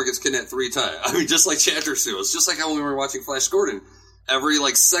 Diana Palmer gets kidnapped 3 times. I mean, just like chapter serials, just like how we were watching Flash Gordon. Every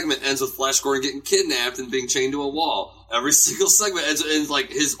like segment ends with Flash Gordon getting kidnapped and being chained to a wall. Every single segment ends in like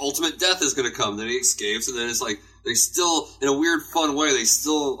his ultimate death is going to come. Then he escapes, and then it's like they still, in a weird, fun way, they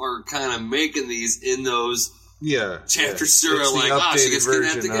still are kind of making these in those. Chapter serial, like, she gets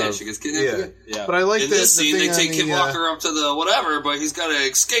kidnapped again. She gets kidnapped again. Yeah. But I like in this scene, they take Kid Walker up to the whatever, but he's got to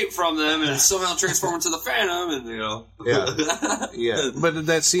escape from them and somehow transform into the Phantom, and you know. Yeah. But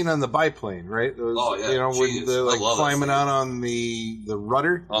that scene on the biplane, right? Those, you know, when they're like climbing out on the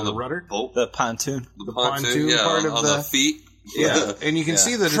rudder, on the rudder, the pontoon, the pontoon part of the feet. Yeah, and you can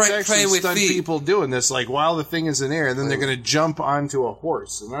see that it's actually stunt people doing this, like, while the thing is in air, and then they're going to jump onto a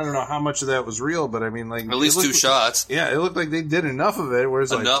horse. And I don't know how much of that was real, but I mean, like... At least 2 shots. Yeah, it looked like they did enough of it, where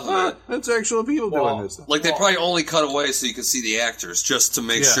it's that's actual people doing this. Like, they probably only cut away so you could see the actors, just to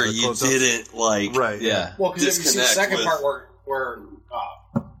make sure you didn't, like... Right, Well, because if you see the second part where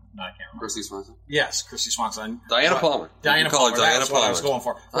I can't remember. Christy Swanson? Yes, Christy Swanson. Diana Palmer. Diana Palmer, that's what I was going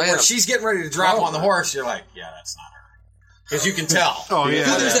for. When she's getting ready to drop on the horse, you're like, yeah, that's not her. Because you can tell. Oh, yeah.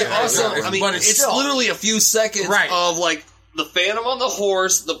 I mean, it's literally a few seconds of, like, the Phantom on the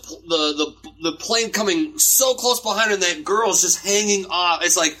horse, the plane coming so close behind her, and that girl's just hanging off.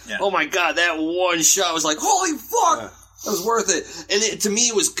 It's like, oh my god, that one shot was like, holy fuck! It was worth it. And to me,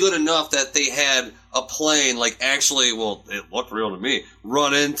 it was good enough that they had a plane, like, actually, well, it looked real to me,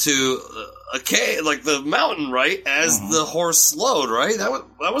 run into a cave, like the mountain, right? As the horse slowed, right? That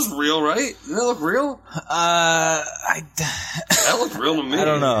was real, right? Didn't that look real? That looked real to me. I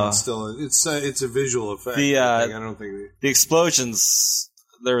don't know. It's a visual effect. The I don't think the explosions.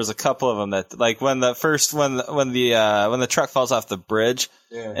 There was a couple of them that, like, when the truck falls off the bridge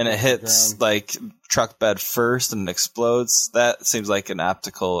and it hits like truck bed first and explodes. That seems like an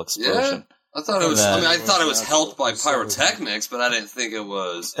optical explosion. Yeah. I thought it was. I thought it was helped by pyrotechnics, but I didn't think it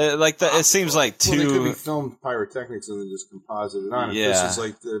was like that. It seems like too. Well, they could be filmed pyrotechnics and then just composited on it. Yeah. This is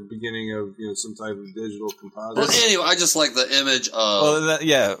like the beginning of some type of digital composite. Well, anyway, I just like the image of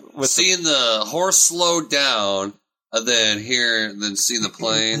with seeing the horse slow down. And then seeing the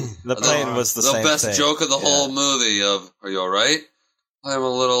plane. The plane was the same best thing. joke of the whole movie of, are you alright? I'm a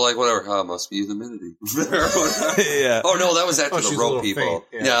little like, whatever. Oh, must be humidity. Yeah. Oh, no, that was after the rope people. Faint.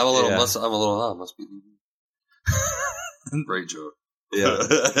 Yeah, I'm a little, must be humidity. Great joke. Yeah.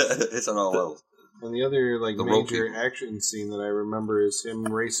 It's on all levels. And the other The major action scene that I remember is him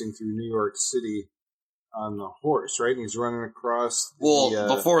racing through New York City on the horse, right? And he's running across.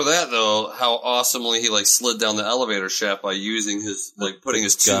 Before that, though, how awesomely he slid down the elevator shaft by using his putting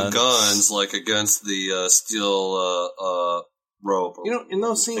his two guns against the steel rope. In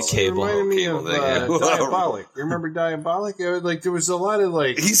those scenes, it reminded me of Diabolic. You remember Diabolic? There was a lot of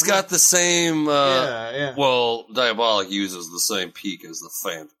He's got the same. Yeah. Well, Diabolic uses the same peak as the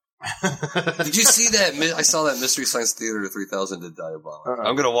Phantom. Did you see that? I saw that Mystery Science Theater 3000 did Diabolic.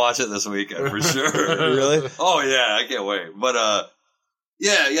 I'm gonna watch it this weekend for sure. Really? Oh yeah, I can't wait. But he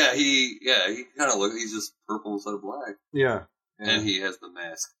kind of looks. He's just purple instead of black. Yeah. And he has the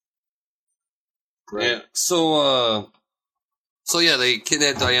mask. Right. Yeah. So they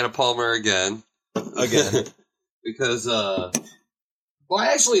kidnapped Diana Palmer again, because I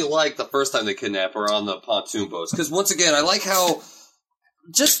actually like the first time they kidnapped her on the pontoon boats, because once again I like how.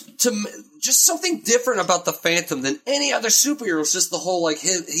 Just something different about the Phantom than any other superhero. It's just the whole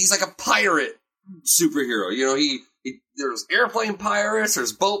he's like a pirate superhero. There's airplane pirates,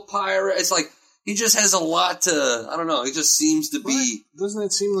 there's boat pirates. It's like he just has a lot to. I don't know. He just seems to be. Doesn't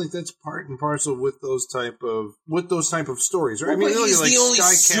it seem like that's part and parcel with those type of stories? Right? Well, I mean, he's the only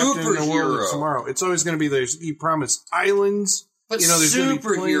Sky Captain in the World of Tomorrow. It's always going to be he promised islands. But there's going to be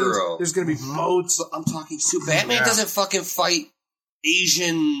planes, superhero. there's going to be boats. But I'm talking Batman doesn't fucking fight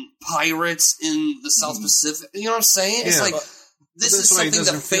Asian pirates in the South Pacific. You know what I'm saying? It's this is something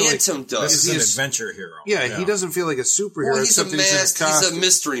the Phantom does. He's an adventure hero. Yeah, he doesn't feel like a superhero. Well, he's a mask. He's a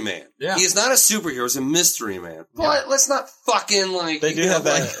mystery man. Yeah. He's not a superhero. He's a mystery man. But let's not fucking They do have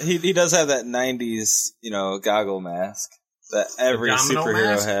that. He does have that 90s, goggle mask that every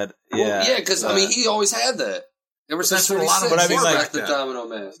superhero mask? had. Yeah. Yeah, because he always had that. Ever since a lot of them. But I mean, the domino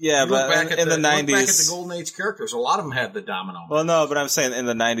mask. Yeah, but in the 90s, back at the Golden Age characters, a lot of them had the domino mask. Well, no, but I'm saying in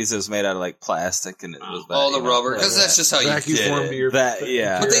the 90s it was made out of plastic and it was the rubber, because that's just how you did it. But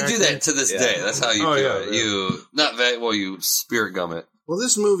they do that to this day. That's how you do it. You spirit gum it. Well,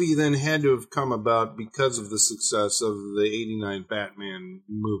 this movie then had to have come about because of the success of the '89 Batman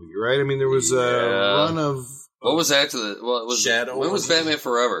movie, right? I mean, there was a run of. What was after Shadow? When was Batman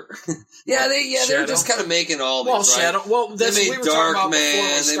Forever? They're just kind of making all these. Shadow. Well, that's they made what we were Dark talking about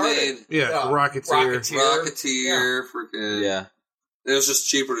Man. before we started. Rocketeer. Freaking. Yeah. It was just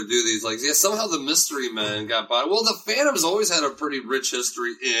cheaper to do these. Somehow the Mystery Men got by. Well, the Phantom's always had a pretty rich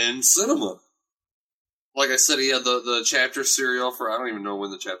history in cinema. Like I said, he had the chapter serial for. I don't even know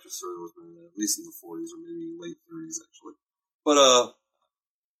when the chapter serial was made. At least in the 40s or maybe late 30s, actually. But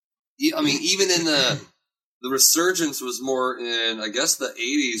even in the resurgence was more in, I guess, the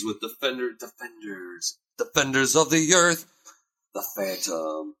 80s with Defenders of the Earth, the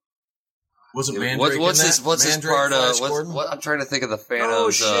Phantom. Wasn't Mandrake what's in his that? what's Mandrake, his part of? Flash What I'm trying to think of the Phantom. Oh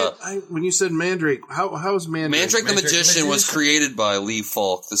shit! When you said Mandrake, how's Mandrake? Mandrake the Magician was created by Lee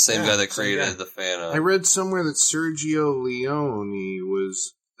Falk, the same guy that created the Phantom. I read somewhere that Sergio Leone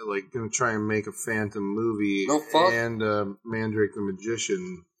was going to try and make a Phantom movie and Mandrake the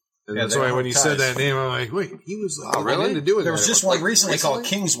Magician. And that's why when you said that name, I'm like, wait, he was really into doing There that. was just one recently called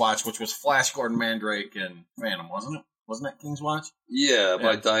King's Watch, which was Flash Gordon, Mandrake, and Phantom, wasn't it? Wasn't that King's Watch? Yeah,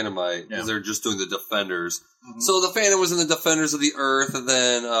 by Dynamite, because they're just doing the Defenders. Mm-hmm. So the Phantom was in the Defenders of the Earth, and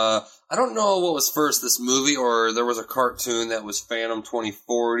then I don't know what was first, this movie, or there was a cartoon that was Phantom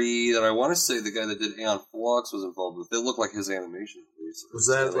 2040 that I want to say the guy that did Aeon Flux was involved with. It looked like his animation. Was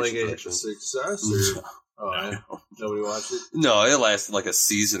that like a success? Or? Nobody watched it? No, it lasted like a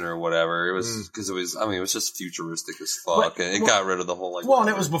season or whatever. It was because it was just futuristic as fuck, and it got rid of the whole and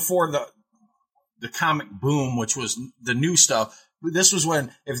it was before the comic boom, which was the new stuff. This was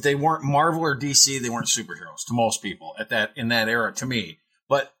when, if they weren't Marvel or DC, they weren't superheroes to most people in that era. To me.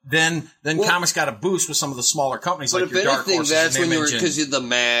 But then comics got a boost with some of the smaller companies like your Dark Horse. That's when because you had the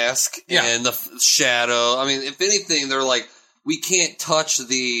Mask and the Shadow. I mean, if anything, they're like, we can't touch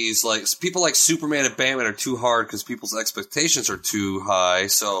these. Like people like Superman and Batman are too hard because people's expectations are too high.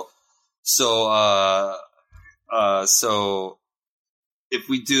 So if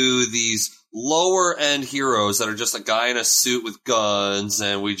we do these lower end heroes that are just a guy in a suit with guns,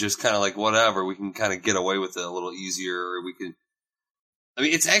 and we just kind of like whatever, we can kind of get away with it a little easier. We can. I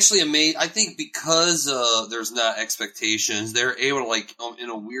mean, it's actually amazing. I think because there's not expectations, they're able to, like, in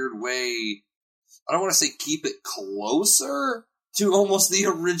a weird way, I don't want to say keep it closer to almost the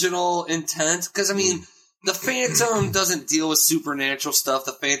original intent. Because, I mean, the Phantom doesn't deal with supernatural stuff.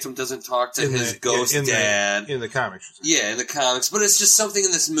 The Phantom doesn't talk to his ghost dad. In the comics. Yeah, in the comics. But it's just something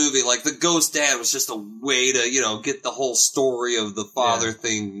in this movie. Like, the ghost dad was just a way to, get the whole story of the father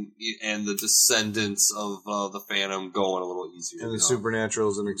thing and the descendants of the Phantom going a little easier. And the supernatural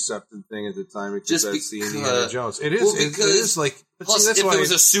is an accepted thing at the time. It's just that's the Indiana Jones. It is. It is like. Plus, if it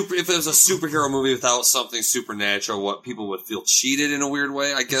was a superhero movie without something supernatural, what people would feel cheated in a weird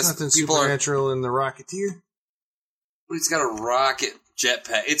way. I guess nothing supernatural in the Rocketeer. But he's got a rocket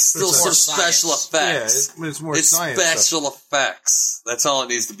jetpack. It's still some special effects. Yeah, it's more science. Special effects. That's all it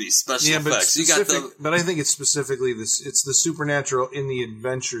needs to be. Special effects. But I think it's specifically this. It's the supernatural in the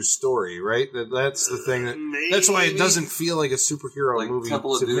adventure story, right? That's the thing that's why it doesn't feel like a superhero movie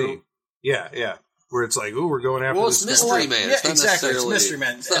to me. Yeah. Where it's like, ooh, we're going after this. It's Mystery Man. Yeah, exactly. It's Mystery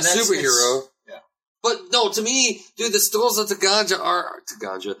Man. It's not superhero. Yeah. But no, to me, dude, the Skulls of Taganda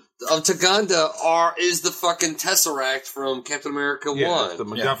is the fucking Tesseract from Captain America 1. The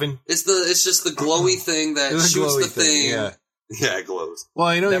MacGuffin. It's just the glowy thing that shoots the thing. Yeah, it glows. Well,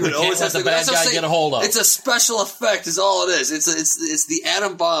 I know you always have the bad guy get a hold of. It's a special effect, is all it is. It's the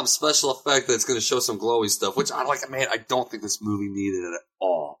atom bomb special effect that's going to show some glowy stuff, which I like. Man, I don't think this movie needed it at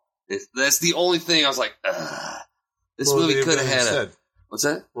all. That's the only thing I was like, this movie could have had it. What's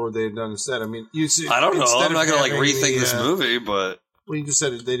that? What would they have done instead? I mean, I don't know. I'm not going to rethink this movie, but. Well, you just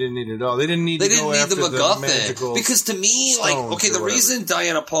said they didn't need it at all. They didn't need the MacGuffin. Because to me, the reason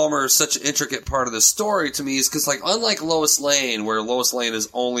Diana Palmer is such an intricate part of the story to me is because, unlike Lois Lane, where Lois Lane is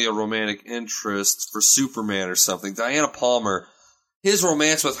only a romantic interest for Superman or something, Diana Palmer, his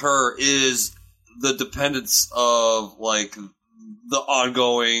romance with her is the dependence of, the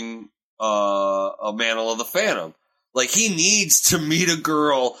ongoing Mantle of the Phantom. He needs to meet a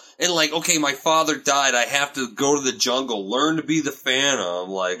girl and okay, my father died. I have to go to the jungle, learn to be the Phantom,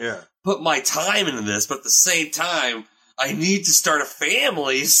 put my time into this. But at the same time, I need to start a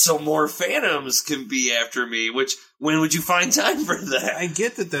family so more Phantoms can be after me, when would you find time for that? I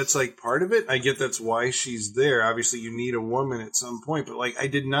get that that's part of it. I get that's why she's there. Obviously, you need a woman at some point. But I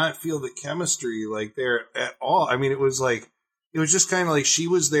did not feel the chemistry there at all. I mean, it was it was just kind of she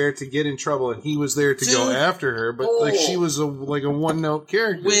was there to get in trouble and he was there to go after her, but she was a one-note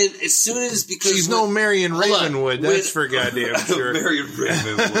character. As soon as she's no Marion Ravenwood, that's for goddamn sure. Marion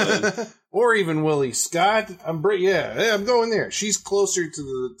Ravenwood. Or even Willie Scott. I'm going there. She's closer to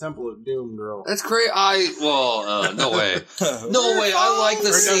the Temple of Doom girl. That's great. No way. No way. I like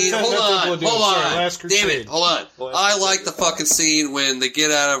the scene. Hold on. Damn it. Hold on. I like the fucking scene when they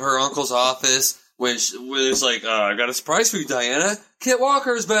get out of her uncle's office. When it's I got a surprise for you, Diana. Kit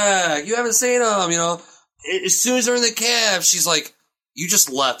Walker's back. You haven't seen him, As soon as they're in the cab, she's like, you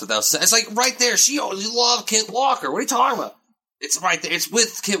just left without saying. It's right there. She loved Kit Walker. What are you talking about? It's right there. It's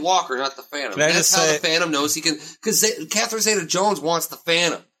with Kit Walker, not the Phantom. That's how the Phantom knows he can. Because Catherine Zeta-Jones wants the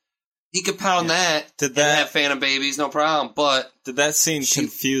Phantom. He could pound that and have Phantom babies, no problem. But did that scene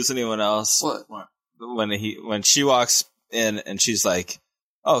confuse anyone else? What? When she walks in and she's like,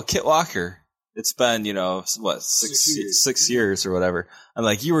 "Oh, Kit Walker." It's been, 6 years or whatever. I'm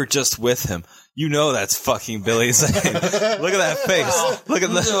like, you were just with him. That's fucking Billy Zane. Look at that face. Look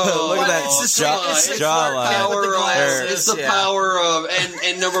at that jawline. It's the power of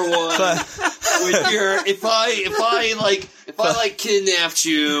and number one. If I kidnapped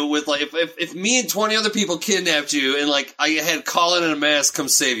you with if me and 20 other people kidnapped you and I had Colin in a mask come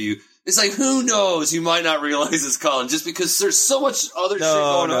save you. It's who knows? You might not realize it's Colin just because there's so much other shit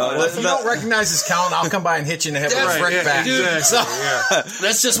going on. Well, if you don't recognize it's Colin, I'll come by and hit you in the head with a brick bat.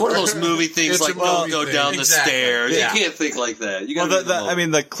 That's just one of those movie things don't go down the stairs. Yeah. You can't think like that. You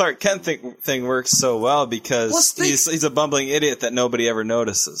the Clark Kent thing works so well because he's a bumbling idiot that nobody ever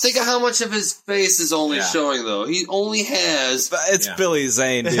notices. Think of how much of his face is only showing, though. He only has... But it's Billy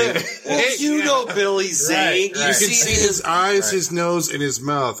Zane, dude. Billy Zane. Right. You can see his eyes, his nose, and his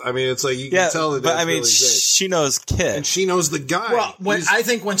mouth. I mean, it's like you can tell that. But I mean, she knows Kit, and she knows the guy. Well, I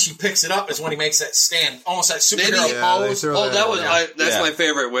think when she picks it up is when he makes that stand, almost that superhero pose. That's my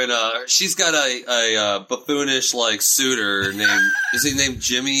favorite. When she's got a buffoonish like suitor named is he named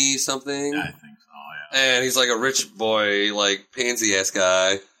Jimmy something? I think so. Yeah, and he's like a rich boy, like pansy ass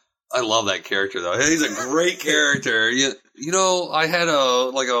guy. I love that character though. He's a great character. You know, I had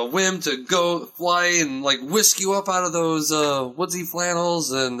a whim to go fly and like whisk you up out of those woodsy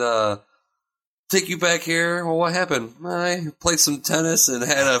flannels and take you back here. Well, what happened? I played some tennis and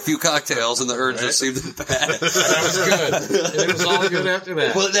had a few cocktails, and the urge just seemed to pass. That was good. It was all good after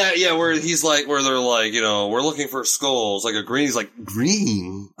that. But where they're like, you know, we're looking for skulls, like a green. He's like,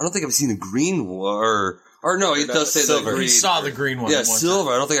 green? I don't think I've seen a green one. Or no, he does say silver. The green. He saw the green one. Yeah,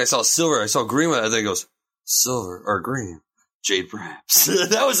 silver. Time. I don't think I saw silver. I saw green one. And then he goes, silver or green. Jade perhaps.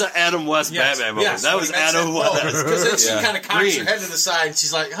 That was an Adam West Batman moment. Yes, that was Adam West. Because then she kind of cocks her head to the side and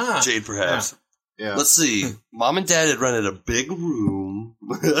she's like, Jade perhaps. Yeah. Let's see. Mom and Dad had rented a big room.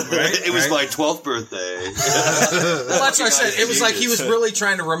 It was my 12th birthday. Well, that's what I said. It was like he was really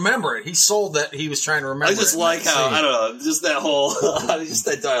trying to remember it. He sold that he was trying to remember it. I just like how, I don't know, just that whole, just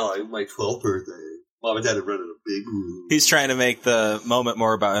that dialogue. My 12th birthday. Mom and Dad had rented a big room. He's trying to make the moment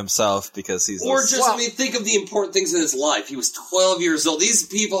more about himself because he's... think of the important things in his life. He was 12 years old. These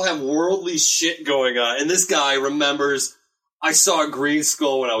people have worldly shit going on. And this guy remembers, I saw a green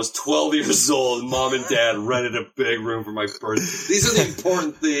skull when I was 12 years old, and Mom and Dad rented a big room for my birthday. These are the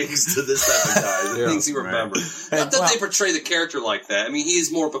important things to this type of guy. The things he remembers. Not that they portray the character like that. I mean, he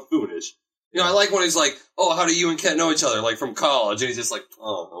is more buffoonish. You know, I like when he's like, "Oh, how do you and Ken know each other?" Like from college, and he's just like,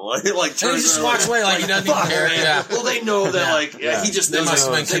 "Oh," like turns. And he just walks away like he doesn't even care. Yeah. Well, they know that, he just knows.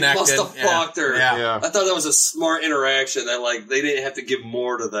 They must have fucked her. Yeah. I thought that was a smart interaction. That like they didn't have to give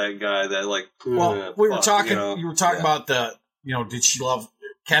more to that guy. That like, well, we were talking. You were talking about the. You know, did she love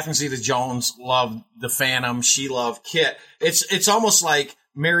Catherine Zeta-Jones? Loved the Phantom. She loved Kit. It's almost like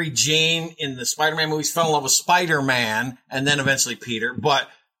Mary Jane in the Spider-Man movies fell in love with Spider-Man and then eventually Peter, but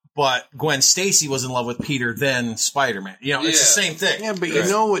Gwen Stacy was in love with Peter, then Spider-Man. You know, it's the same thing. Yeah, but you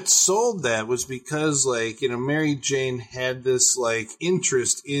know what sold that was because, like, you know, Mary Jane had this, like,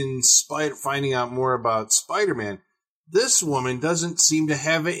 interest in finding out more about Spider-Man. This woman doesn't seem to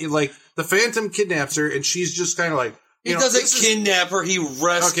have it. Like, the Phantom kidnaps her, and she's just kind of like, he doesn't kidnap her. He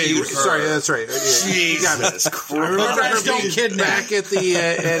rescued her. Sorry, that's right. Jesus Christ! I remember her being back at the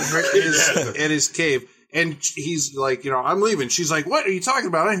at his cave. And he's like, you know, I'm leaving. She's like, what are you talking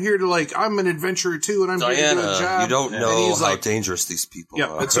about? I'm here to I'm an adventurer too, and I'm here to do a job. You don't know how dangerous these people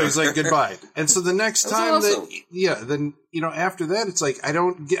are. And so he's like, goodbye. And so the next time then, you know, after that, it's like,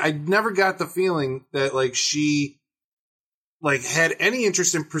 I never got the feeling that like she like had any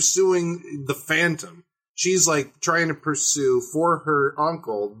interest in pursuing the Phantom. She's like trying to pursue for her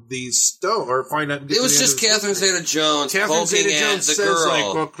uncle these stone or find out. It was just Catherine Zeta-Jones poking at the girl.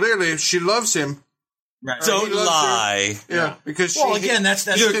 Like, well, clearly, if she loves him. Right. Don't lie. Yeah, because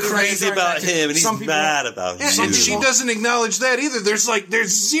that's you're crazy about him, and he's mad about you. And she doesn't acknowledge that either.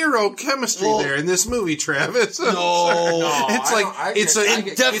 There's zero chemistry there in this movie, Travis. No, it's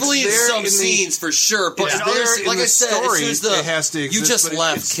definitely in some scenes for sure, but in others, like I said, it has to exist. You just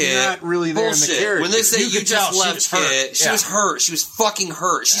left, Kit. Not really there in the character. When they say you just left, Kit, she was hurt. She was fucking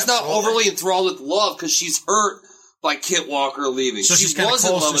hurt. She's not overly enthralled with love because she's hurt by Kit Walker leaving. So she was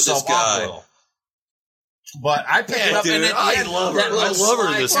in love with this guy. But I picked it up, and I love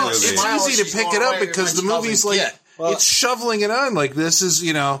her in this movie. It's easy to pick it up because the movie's like it's shoveling it on. Like this is,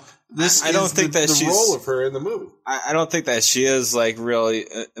 you know, this. I don't think that the role of her in the movie. I don't think that she is like really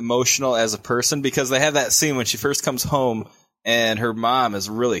emotional as a person because they have that scene when she first comes home and her mom is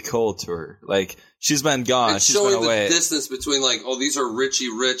really cold to her. Like she's been gone, she's been away. The distance between like, oh, these are Richie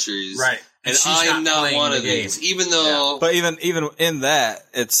Richies, right? And I am not one of these, even though. But even in that,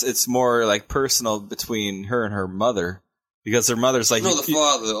 it's more like personal between her and her mother because her mother's like the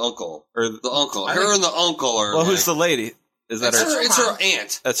father, the uncle, or the uncle. Her and the uncle are. Well, who's the lady? Is that her? It's her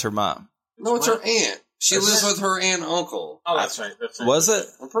aunt. That's her mom. No, it's her aunt. She lives with her aunt and uncle. Oh, that's right. Was it?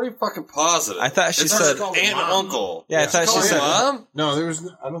 I'm pretty fucking positive. I thought she said aunt and uncle. Yeah, I thought she said mom. No, there was.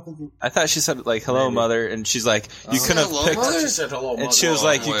 I don't think. I thought she said like hello, mother, and she's like you couldn't have picked. She said hello, mother. And she was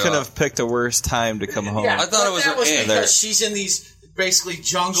like you couldn't have picked a worse time to come home. Yeah, I thought it was her aunt. Because she's in these basically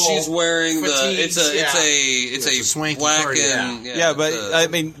jungle. She's wearing fatigues. It's a swanky black party, and but I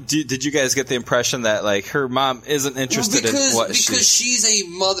mean, did you guys get the impression that like her mom isn't interested in what because she's a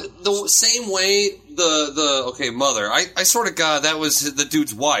mother the same way mother. I sort of got that was the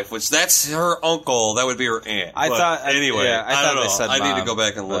dude's wife, which that's her uncle. That would be her aunt. I thought anyway. Yeah, I don't know. They said I mom, need to go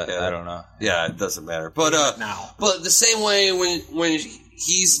back and look at it. I don't know. Yeah, it doesn't matter. But but the same way when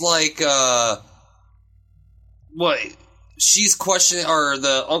he's like, what? She's questioning, or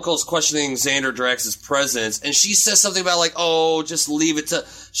the uncle's questioning Xander Drax's presence, and she says something about like, oh, just leave it to.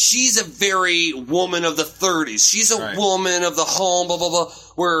 She's a very woman of the 30s. She's a woman of the home, blah blah blah.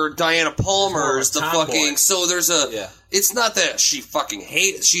 Where Diana Palmer's the fucking. So there's a. Yeah. It's not that she fucking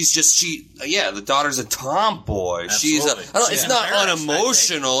hates. She's just the daughter's a tomboy. Absolutely. It's not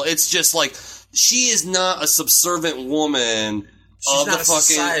unemotional. It's just like she is not a subservient woman. She's not a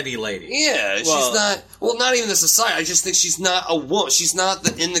society lady. Yeah, she's not. Well, not even the society. I just think she's not a woman. She's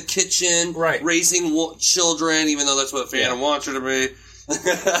not in the kitchen raising children, even though that's what Phantom wants her to be.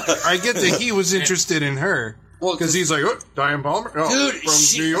 I get that he was interested in her. Well, because he's like, Diane Palmer? Oh, dude,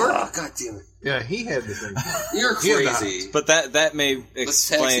 from New York? Oh, God damn it. Yeah, he had the thing. You're crazy. But that may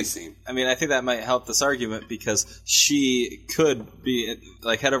explain. I mean, I think that might help this argument because she could be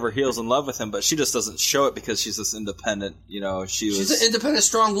like head over heels in love with him, but she just doesn't show it because she's this independent. She's an independent,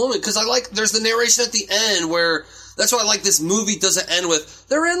 strong woman. Because there's the narration at the end where that's why I like this movie doesn't end with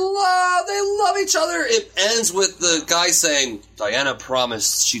they're in love, they love each other. It ends with the guy saying Diana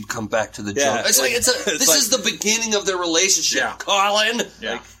promised she'd come back to the jungle. It's like this is the beginning of their relationship, Colin.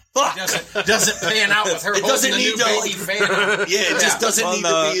 Yeah. It doesn't pan out with her. It doesn't need to baby Phantom. Yeah, it just doesn't need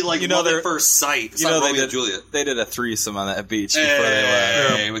to be like love at first sight. It's like Romeo and Juliet. They did a threesome on that beach before they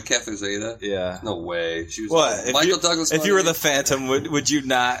left. Hey, with Catherine Zeta. Yeah, no way. She was what? Michael Douglas. If you were the Phantom, would you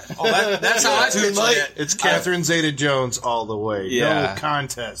not? That's how I picture it. It's Catherine Zeta-Jones all the way. Yeah. No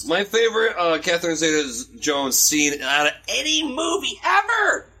contest. My favorite Catherine Zeta-Jones scene out of any movie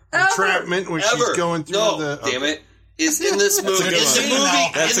ever. Entrapment when she's going through damn it. Is in this movie. In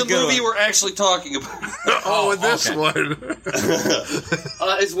the movie we're actually talking about. This one.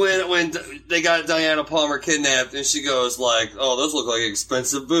 Is when they got Diana Palmer kidnapped, and she goes like, "Oh, those look like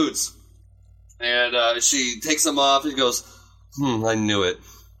expensive boots," and she takes them off. And goes, I knew it.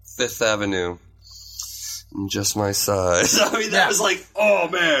 Fifth Avenue. Just my size. I mean, that was like, oh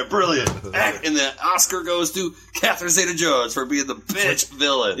man, brilliant. And the Oscar goes to Catherine Zeta-Jones for being the bitch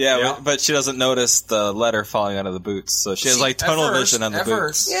villain. Yeah, but she doesn't notice the letter falling out of the boots, so she has like tunnel vision on the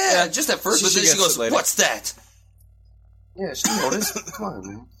boots. Yeah, just at first, but then she goes, what's that? Yeah, she noticed. Come on,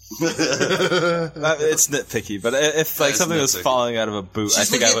 man. It's nitpicky, but if like something was falling out of a boot, I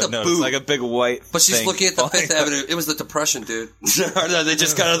think I would notice. Like a big white. But she's looking at the Fifth Avenue. It was the Depression, dude. No, they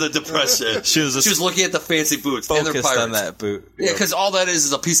just got out of the Depression. She was looking at the fancy boots. Focused and they're pirates. on that boot. Yeah, because all that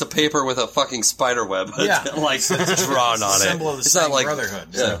is a piece of paper with a fucking spider web, like drawn on it. Symbol of the Sang Brotherhood.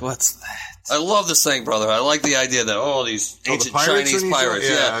 Yeah. What's that? I love the Sang Brotherhood. I like the idea that these ancient Chinese pirates.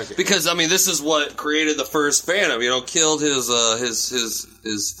 Okay. Because I mean, this is what created the first Phantom. Killed his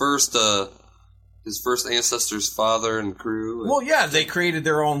first ancestor's father and crew. Well, yeah, they created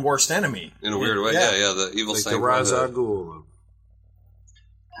their own worst enemy in a weird way. Yeah, the evil like Sang the Brotherhood. Ra's al Ghul.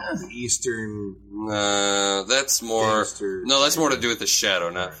 The Eastern. That's more. That's more to do with the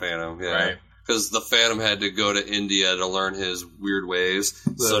Shadow, not Phantom. Yeah. Right. Because the Phantom had to go to India to learn his weird ways.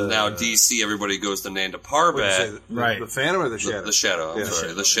 So now DC, everybody goes to Nanda Parbat. The Phantom or the Shadow? The Shadow. I'm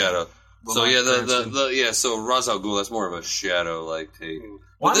sorry, the Shadow. Well, so so Ra's al Ghul, that's more of a Shadow-like take.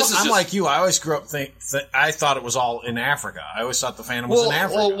 Well, I'm like you. I always grew up I thought it was all in Africa. I always thought the Phantom was in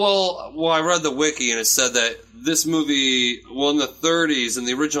Africa. Well, I read the wiki and it said that this movie, in the 30s, in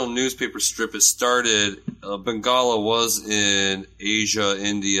the original newspaper strip, it started. Bengala was in Asia,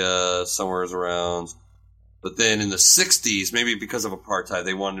 India, somewhere around. But then in the 60s, maybe because of apartheid,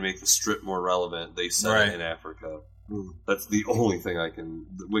 they wanted to make the strip more relevant. They set it in Africa. That's the only thing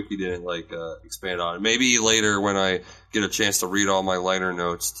the wiki didn't expand on. Maybe later when I get a chance to read all my liner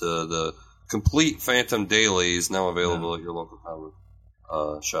notes to the complete Phantom dailies now available at your local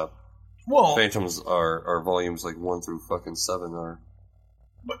comic shop. Well, Phantoms are volumes 1 through fucking 7 are.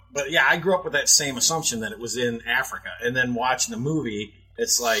 But yeah, I grew up with that same assumption that it was in Africa, and then watching the movie.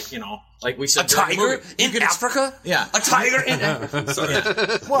 It's like we said, a tiger in Africa. Yeah, a tiger in Africa. Sorry.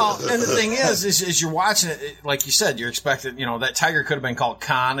 Yeah. Well, and the thing is you're watching it, like you said, you're expected. That tiger could have been called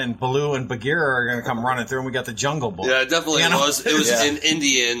Khan, and Baloo and Bagheera are going to come running through, and we got the Jungle Book. Yeah, it definitely was. It was in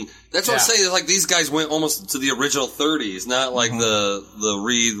Indian. That's what I'm saying. Like these guys went almost to the original 30s, not like the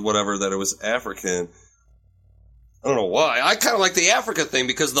read whatever that it was African. I don't know why. I kind of like the Africa thing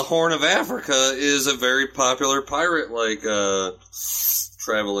because the Horn of Africa is a very popular pirate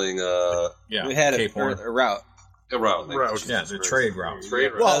traveling. We had a route. A route. Yeah, it's a trade route.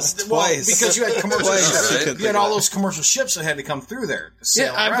 Well, because you had commercial ships. Right? You had all those commercial ships that had to come through there.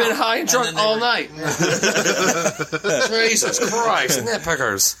 I've been high and drunk all night. Jesus Christ.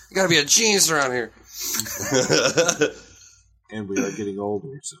 Nitpickers. You gotta be a genius around here. And we are getting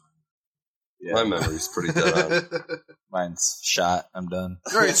older, so. Yeah. My memory's pretty dead on. Mine's shot. I'm done.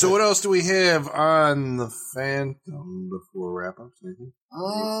 All right, so what else do we have on the Phantom before wrap-ups?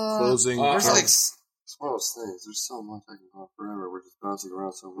 Closing. There's like it's one of those things. There's so much I can talk forever. We're just bouncing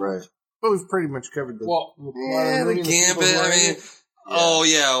around so much. Right. But we've pretty much covered the the Gambit. I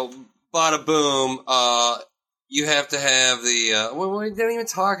mean, bada boom. You have to have the. We didn't even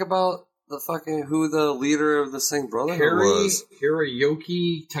talk about the fucking who the leader of the Singh Brotherhood was.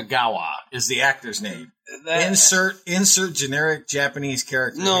 Hiroyuki Tagawa is the actor's name. Insert generic Japanese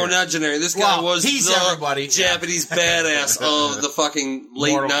character. No, here. not generic. This guy was he's the everybody. Japanese badass of the fucking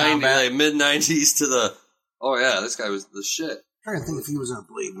late Mortal 90s, Kombat. like mid 90s to the. Oh yeah, this guy was the shit. I'm trying to think if he was in a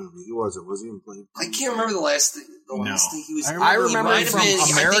Blade movie. He wasn't. Was he in Blade? I can't remember the last thing. Last thing he was. I remember he from might have been,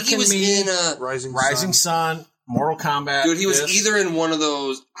 American I think he was Me, in Rising Sun, Mortal Kombat. Dude, he was either in one of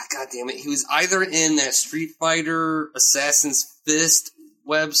those. God damn it! He was either in that Street Fighter Assassin's Fist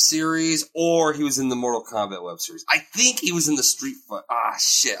web series, or he was in the Mortal Kombat web series. I think he was in the Street Fighter.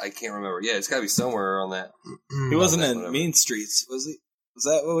 Shit, I can't remember. Yeah, it's got to be somewhere around that. He wasn't in Mean Streets, was he? Was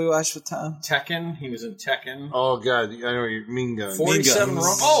that what we watched with Tom? Tekken. He was in Tekken. Oh God, I know you Mean Guns. 47 Mean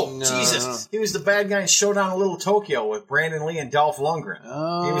Guns. Oh Jesus! He was the bad guy in Showdown in Little Tokyo with Brandon Lee and Dolph Lundgren.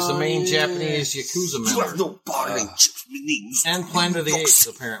 He was the main Japanese Yakuza member. You have no bargaining chips with these. And Planet of the Apes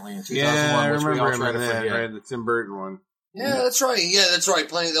apparently in 2001. Yeah, I which we remember all him tried in to that. forget. Right, the Tim Burton one. Yeah, that's right. Yeah, that's right.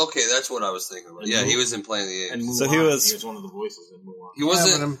 Okay, that's what I was thinking about. Yeah, he was in Planet of the Apes. And Mulan. So he was one of the voices in Mulan. He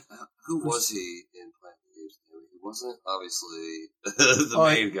wasn't. Who was he in Planet of the Apes? He wasn't obviously the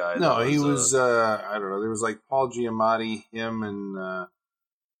main guy. No, he was. I don't know. There was like Paul Giamatti, him, and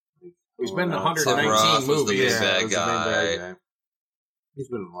he's been in Tim 119 Roth was the movies. main bad was the main guy. bad guy. He's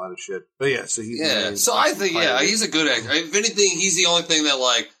been in a lot of shit. But yeah, so he's So I think he's a good actor. If anything, he's the only thing that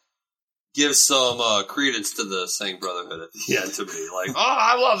like gives some credence to the Singh Brotherhood at the end to me. Like,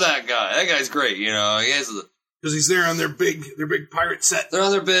 I love that guy. That guy's great. You know, he has because he's there on their big pirate set. They're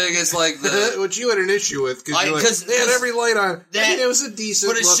on their big. It's like the which you had an issue with because they had every light on. It was a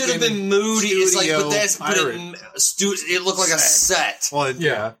decent, but it should have been moody. It's like, it looked like a set. Well,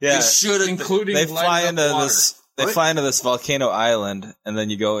 yeah. It should have, including they fly into this. They What? fly into this volcano island, and then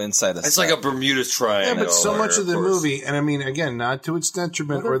you go inside a It's set. like a Bermuda Triangle. Yeah, but so much of the movie, and I mean, again, not to its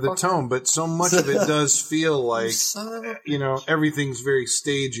detriment or the tone, but so much of it does feel like, you know, everything's very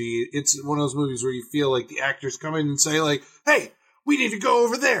stagey. It's one of those movies where you feel like the actors come in and say, like, hey, we need to go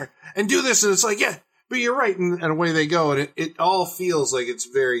over there and do this. And it's like, yeah, but you're right. And away they go. And it all feels like it's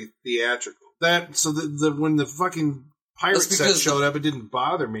very theatrical. So when the fucking pirate set showed up, it didn't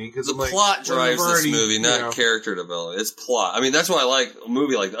bother me because the plot drives this movie, not character development. It's plot. I mean, that's why I like a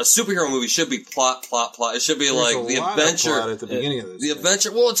movie like a superhero movie should be plot. It should be like the adventure at the beginning of this. The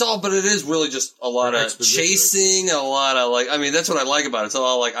adventure. Well, it's all, but it is really just a lot of chasing, a lot of like. I mean, that's what I like about it. It's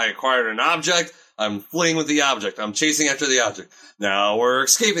all like I acquired an object. I'm fleeing with the object. I'm chasing after the object. Now we're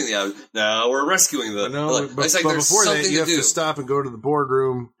escaping the object. Now we're rescuing the. But it's like there's before something that, you have to do. to stop and go to the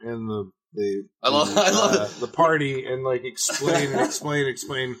boardroom and I love the party and like explain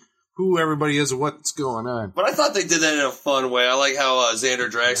who everybody is and what's going on. But I thought they did that in a fun way. I like how Xander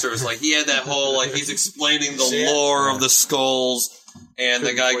Draxler was like, he had that whole, like, he's explaining the lore of the skulls, and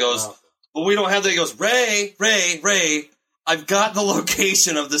the guy goes, but we don't have that. He goes, Ray, I've got the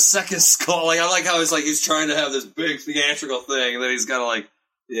location of the second skull. Like, I like how he's trying to have this big theatrical thing, and then he's kind of like,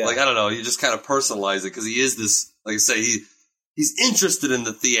 I don't know, you just kind of personalize it, because he is this, like I say, he's interested in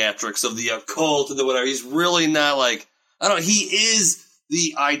the theatrics of the occult and the whatever. He's really not like, I don't know, he is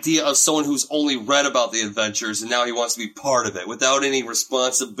the idea of someone who's only read about the adventures and now he wants to be part of it without any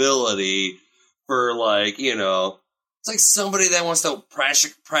responsibility for, like, you know, it's like somebody that wants to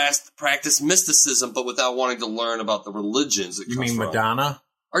practice mysticism but without wanting to learn about the religions it comes from. You mean Madonna?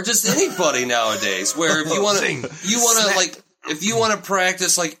 Or just anybody nowadays, where if you want to, like, if you want to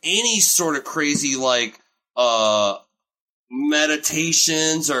practice, like, any sort of crazy, like,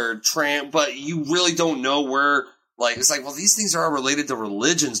 meditations or but you really don't know where, like, it's like, well, these things are all related to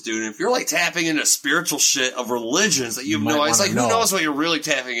religions, dude. And if you're like tapping into spiritual shit of religions that you have no idea, it's like, who knows what you're really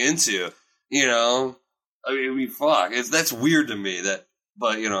tapping into, you know? I mean, fuck, that's weird to me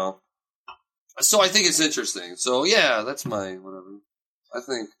but you know, so I think it's interesting. So yeah, that's my whatever. I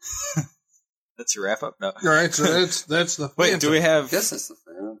think that's your wrap up. No, all right. So that's the. Wait, do we have? I guess that's the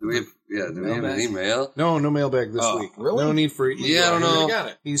fan. Do we have? Yeah, do we have an email? No mailbag this week. Really? No need for email. Yeah, I don't know. Got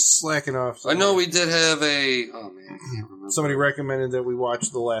it. He's slacking off. I know we did have a. Oh man, I can't remember. Somebody recommended that we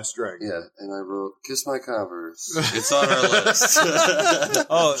watch The Last Dragon. Yeah, and I wrote "Kiss My Converse." It's on our list.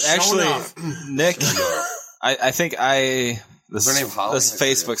 Oh, actually, Nick, I think this her name Holly? This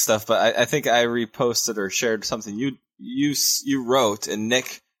Facebook stuff, but I think I reposted or shared something you wrote, and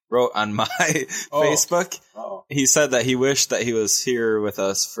Nick wrote on my Facebook. He said that he wished that he was here with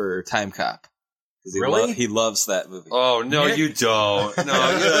us for Time Cop. Really? He loves that movie. Oh, no, you don't.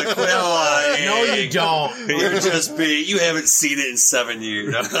 No, you're quit lying. No, you don't. You haven't seen it in 7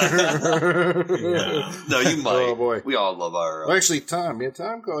 years. No, you might. Oh, boy. We all love our... Well, actually, Tom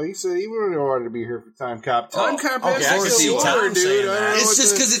called. He said he wanted to be here for Time Cop. Time Cop okay, I can see Tom dude. It's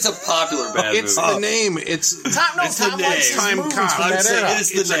just because it's a popular bad It's movie. the name. It's Tom likes Time Cop. I'm saying it is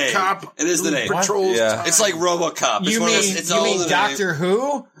the It's name. a cop. It is the name. Patrols. Yeah. It's like RoboCop. You mean Doctor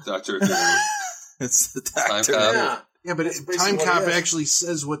Who? Doctor Who. It's the Time Doctor. Cop. Yeah, but Time Cop actually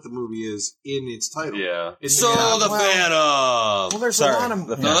says what the movie is in its title. Yeah. It's the Phantom. Well, there's a lot of...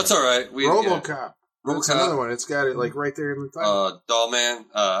 No, that's all right. RoboCop. That's another one. It's got it like right there in the title. Dollman.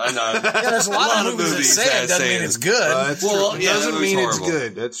 There's a lot of movies that say it. Doesn't mean it's good. It doesn't mean it's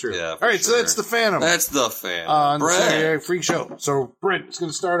good. That's true. Yeah, all right, so that's the Phantom. That's the Phantom. On the Saturday Night Freak Show. So Brent is going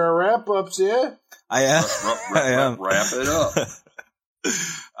to start our wrap ups. Yeah, I am. I am. Wrap it up.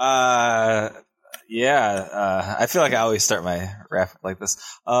 I feel like I always start my wrap up like this.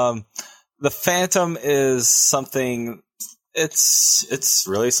 The Phantom is something. It's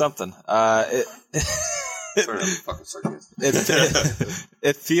really something.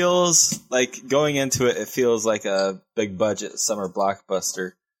 It feels like going into it. It feels like a big budget summer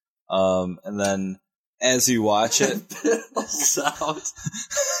blockbuster, and then as you watch it, your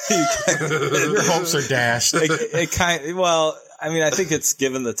hopes are dashed. I mean, I think it's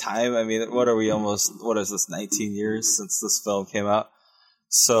given the time. I mean, what is this, 19 years since this film came out?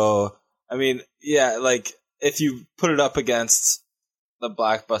 So, I mean, yeah, like, if you put it up against the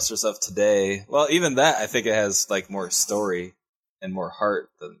blockbusters of today, well, even that, I think it has, like, more story and more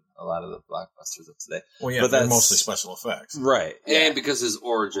heart than a lot of the blockbusters of today. Well, yeah, but they're mostly special effects. Right. And because his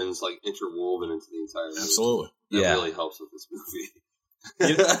origins, like, interwoven into the entire movie. Absolutely. That really helps with this movie.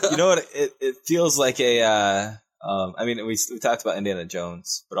 You know what? It feels like I mean, we talked about Indiana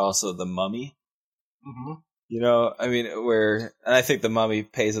Jones, but also The Mummy. Mm-hmm. You know, I mean, and I think The Mummy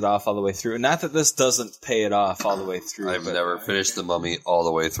pays it off all the way through. Not that this doesn't pay it off all the way through. I've never finished The Mummy all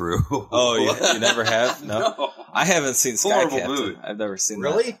the way through. Oh, you never have? No. I haven't seen Sky Captain. Movie. I've never seen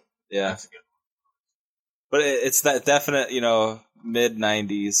really? That. Yeah. But it's that definite,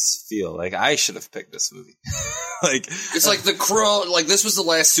 mid-90s feel. Like, I should have picked this movie. It's like The Crow. Like, this was the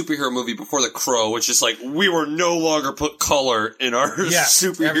last superhero movie before The Crow, which is like, we were no longer put color in our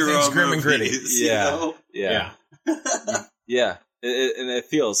superhero grim movies. And gritty. Yeah. Yeah. Yeah. It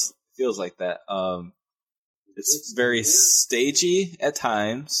feels like that. It's very stagey at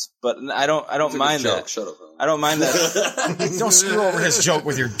times, but I don't mind that. Shut up. I don't mind that. Don't screw over his joke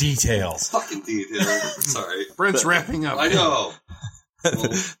with your details. Fucking details. Sorry. Brent's wrapping up. I know.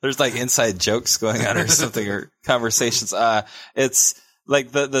 There's like inside jokes going on or something, or conversations. It's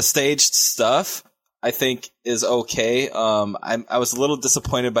like the staged stuff, I think, is okay. I was a little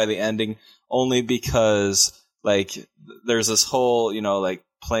disappointed by the ending, only because like there's this whole, like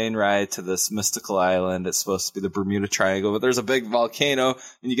plane ride to this mystical island. It's supposed to be the Bermuda Triangle, but there's a big volcano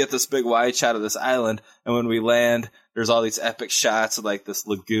and you get this big wide shot of this island. And when we land, there's all these epic shots of like this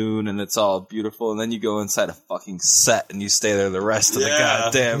lagoon and it's all beautiful. And then you go inside a fucking set and you stay there the rest of the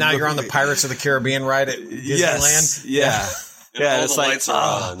goddamn Now movie. you're on the Pirates of the Caribbean ride at Disneyland. Yes. Yeah. And all it's the like, lights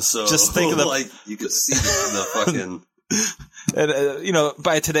are on, so just think of the like you could see the fucking. And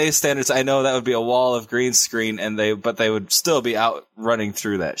by today's standards, I know that would be a wall of green screen, but they would still be out running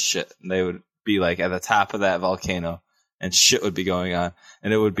through that shit. And they would be like at the top of that volcano, and shit would be going on,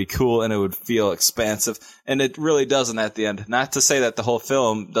 and it would be cool, and it would feel expansive. And it really doesn't at the end. Not to say that the whole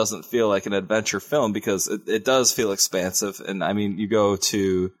film doesn't feel like an adventure film, because it does feel expansive. And I mean, you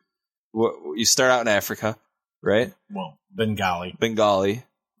start out in Africa, right? Well, Bengali.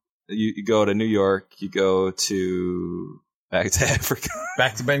 You go to New York, you go back to Africa.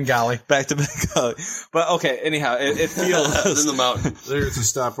 Back to Bengali. But okay, anyhow, it feels in the mountains. There's a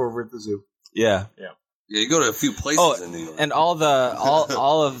stopover at the zoo. Yeah. Yeah, you go to a few places in New York. And all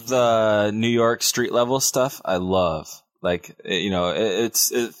of the New York street level stuff I love. Like,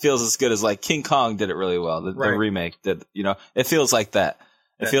 it feels as good as like King Kong did it really well. The remake did, it feels like that.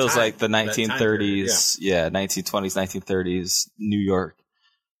 It feels like the 1930s, 1920s, 1930s New York.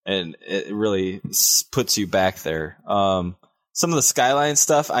 And it really puts you back there. Some of the Skyline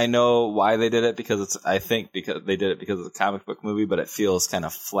stuff, I know why they did it, because because they did it because of the comic book movie, but it feels kind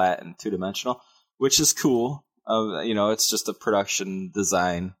of flat and two-dimensional, which is cool. It's just a production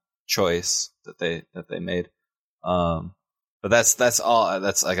design choice that they made. But that's all.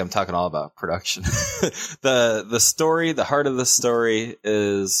 That's like I'm talking all about production. The story, the heart of the story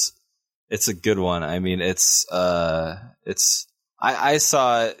it's a good one. I mean, it's I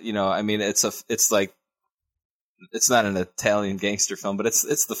saw it. I mean, it's like it's not an Italian gangster film, but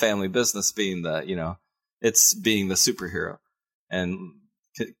it's the family business being it's being the superhero and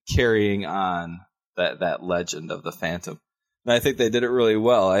carrying on that legend of the Phantom. And I think they did it really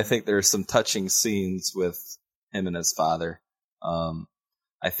well. I think there's some touching scenes with him and his father.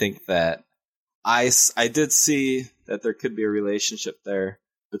 I think that I did see that there could be a relationship there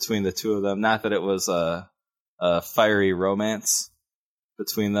between the two of them. Not that it was a fiery romance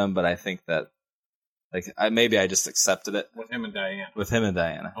between them, but I think that maybe I just accepted it. With him and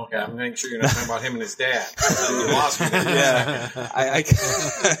Diana. Okay, I'm making sure you're not talking about him and his dad. You lost me. Yeah,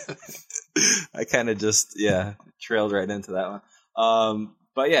 I kind of just trailed right into that one.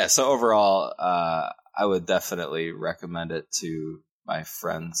 But yeah, so overall, I would definitely recommend it to my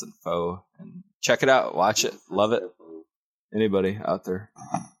friends and foe, and check it out, watch it, love it. Anybody out there?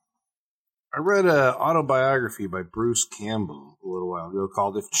 I read an autobiography by Bruce Campbell a little while ago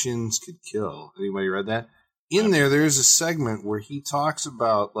called "If Chins Could Kill." Anybody read that? In there's a segment where he talks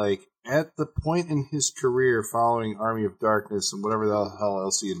about at the point in his career following Army of Darkness and whatever the hell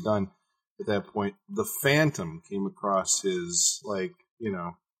else he had done at that point, the Phantom came across his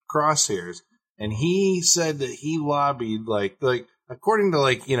crosshairs, and he said that he lobbied according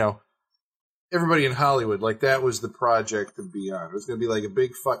to everybody in Hollywood, that was the project to be on. It was going to be a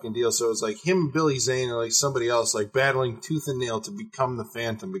big fucking deal. So it was him, Billy Zane, and somebody else battling tooth and nail to become the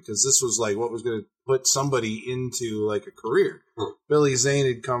Phantom, because this was what was going to put somebody into a career. Billy Zane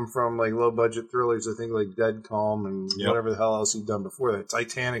had come from low budget thrillers, I think Dead Calm and whatever the hell else he'd done before that.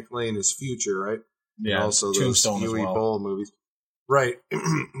 Titanic laying his future, right? Yeah. And also Tombstone those Huey as well. Bowl movies. Right.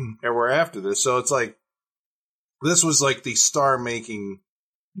 And we're after this. So it's this was the star making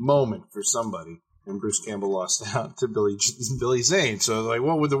moment for somebody, and Bruce Campbell lost out to Billy Zane. So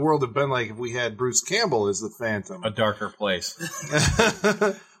what would the world have been like if we had Bruce Campbell as the Phantom? A darker place.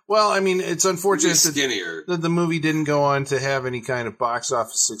 Well, I mean, it's unfortunate that the movie didn't go on to have any kind of box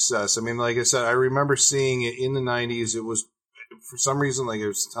office success. I mean, like I said, I remember seeing it in the 90s. It was, for some reason, I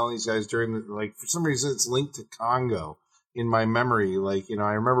was telling these guys during for some reason it's linked to Congo in my memory. I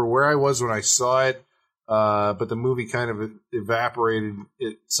remember where I was when I saw it. But the movie kind of evaporated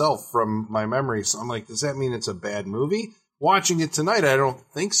itself from my memory. So I'm does that mean it's a bad movie? Watching it tonight, I don't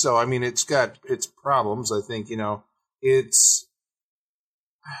think so. I mean, it's got its problems. I think, I don't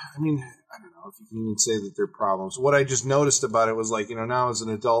know if you can even say that they're problems. What I just noticed about it was now as an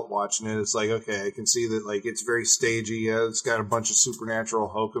adult watching it, it's okay, I can see that it's very stagey. Yeah, it's got a bunch of supernatural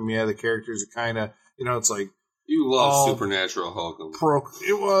hokum. Yeah, the characters are kind of, it's you love supernatural hokum.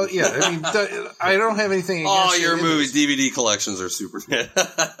 Well, yeah. I mean, I don't have anything against all your movies, DVD collections are supernatural.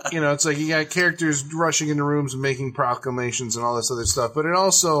 It's you got characters rushing into rooms and making proclamations and all this other stuff. But it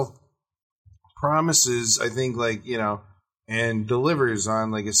also promises, I think, and delivers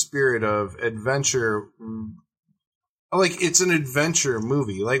on, a spirit of adventure. It's an adventure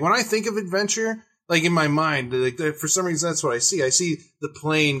movie. When I think of adventure, in my mind, for some reason, that's what I see. I see the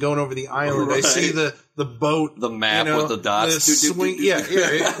plane going over the island. Right. I see the boat, the map with the dots. The swing, yeah.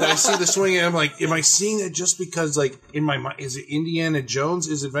 I see the swing, and I'm am I seeing it just because, in my mind, is it Indiana Jones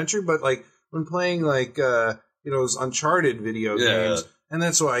is adventure? But when playing those Uncharted video games, and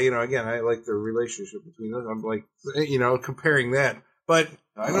that's why again I like the relationship between them. I'm comparing that, but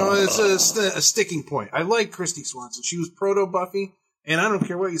I know it's a sticking point. I like Christy Swanson. She was proto Buffy. And I don't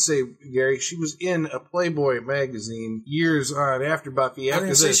care what you say, Gary. She was in a Playboy magazine years on after Buffy. I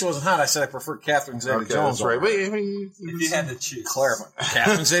didn't say she wasn't hot. I said I prefer Catherine Zeta-Jones. Right. Wait, if you had to choose, clarify.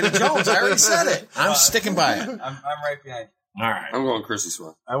 Catherine Zeta-Jones. I already said it. I'm sticking by it. I'm right behind you. All right. I'm going Chrissy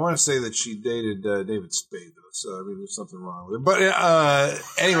Swan. I want to say that she dated David Spade, though. So I mean, there's something wrong with it. But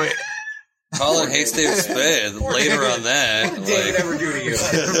anyway. Colin hates David Spade. Later on that, what did David ever do to you?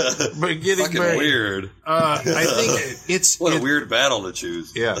 But getting fucking back, weird. I think it's a weird battle to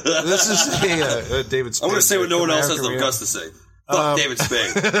choose. Yeah, this is a David Spade. I'm going to say what no one else has the guts to say. Fuck David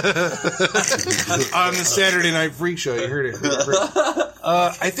Spade on the Saturday Night Freak Show. You heard it.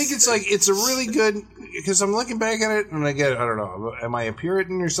 I think it's a really good, because I'm looking back at it and I don't know, am I a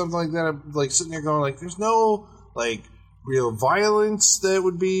Puritan or something like that? I'm sitting there going there's no real violence that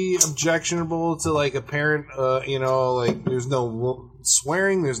would be objectionable to a parent, there's no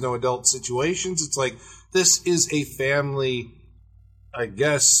swearing, there's no adult situations. It's this is a family, I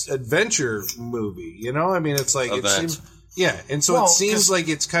guess, adventure movie, I mean, it's it seems, yeah, and so it seems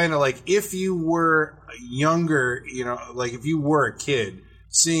it's kind of if you were younger, if you were a kid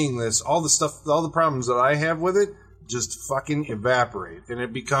seeing this, all the problems that I have with it just fucking evaporate, and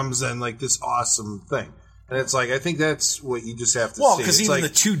it becomes then this awesome thing. And it's like, I think that's what you just have to see. Well, because even like, the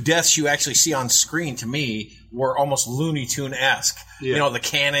two deaths you actually see on screen, to me, were almost Looney Tune-esque. Yeah. You know, the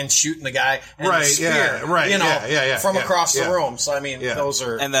cannon shooting the guy and the spear, from across the room. So, I mean, those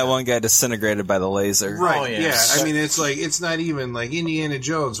are... And that one guy disintegrated by the laser. Right, Oh, yeah. I mean, it's like, it's not even like Indiana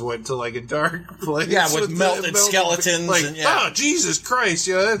Jones went to like a dark place. Yeah, with melted skeletons. Like, and, oh, Jesus Christ.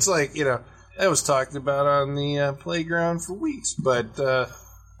 You know, that's like, you know, that was talked about on the playground for weeks. But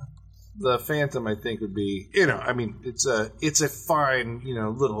the Phantom, I think, would be, you know, I mean, it's a fine, you know,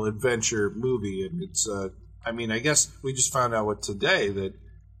 little adventure movie. And it's, I mean, I guess we just found out today that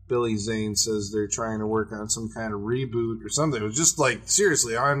Billy Zane says they're trying to work on some kind of reboot or something. It was just like,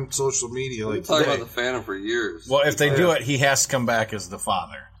 seriously, on social media. We've like been talking today. about the Phantom for years. Well, if they do it, he has to come back as the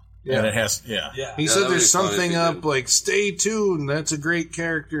father. Yeah. And it has, He said there's something up, like, stay tuned, that's a great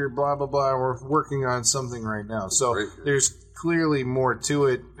character, blah, blah, blah. We're working on something right now. So there's clearly more to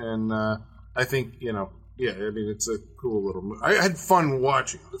it, and I think, you know, I mean, it's a cool little movie. I had fun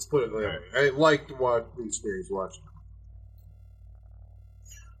watching it, let's put it that way. I liked the experience watching it.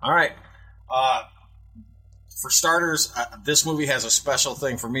 All right. For starters, this movie has a special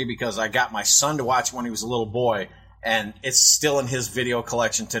thing for me because I got my son to watch it when he was a little boy, and it's still in his video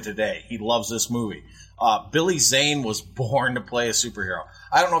collection to today. He loves this movie. Billy Zane was born to play a superhero.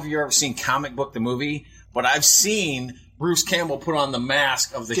 I don't know if you've ever seen Comic Book the movie, but I've seen Bruce Campbell put on the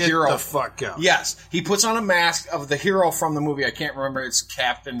mask of the hero. Get the fuck out. Yes. He puts on a mask of the hero from the movie. I can't remember. It's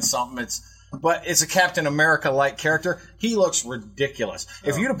Captain something. But it's a Captain America-like character. He looks ridiculous.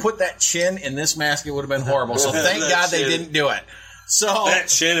 If you'd have put that chin in this mask, it would have been horrible. So thank God they didn't do it. So that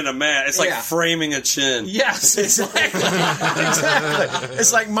chin in a mask, it's like framing a chin. Yes, exactly. Exactly.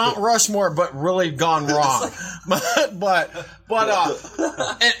 It's like Mount Rushmore, but really gone wrong.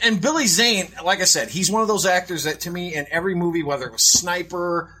 And Billy Zane, like I said, he's one of those actors that, to me, in every movie, whether it was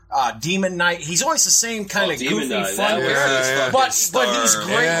Sniper, Demon Knight, he's always the same kind of goofy, fun character. But he's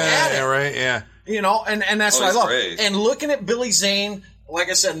great at it. Right, yeah. You know, and that's what I love. Great. And looking at Billy Zane, like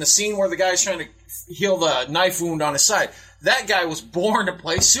I said, in the scene where the guy's trying to heal the knife wound on his side, that guy was born to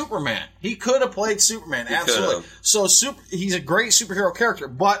play Superman. He could have played Superman, absolutely. So he's a great superhero character.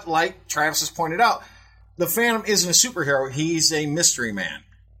 But like Travis has pointed out, the Phantom isn't a superhero. He's a mystery man.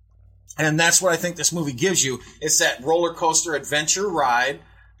 And that's what I think this movie gives you. It's that roller coaster adventure ride.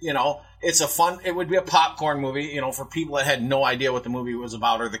 You know, it would be a popcorn movie, you know, for people that had no idea what the movie was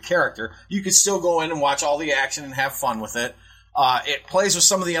about or the character. You could still go in and watch all the action and have fun with it. It plays with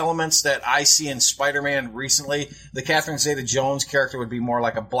some of the elements that I see in Spider-Man recently. The Catherine Zeta-Jones character would be more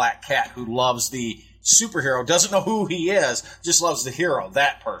like a black cat who loves the superhero, doesn't know who he is, just loves the hero,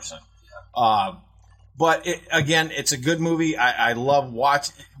 that person. But it's a good movie. I love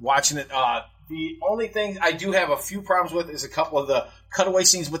watching it. The only thing I do have a few problems with is a couple of the cutaway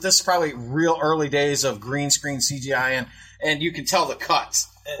scenes, but this is probably real early days of green screen CGI, and you can tell the cuts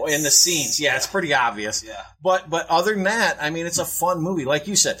in the scenes. Yeah, it's pretty obvious. Yeah. But other than that, I mean, it's a fun movie. Like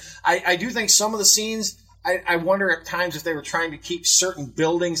you said, I do think some of the scenes, I wonder at times if they were trying to keep certain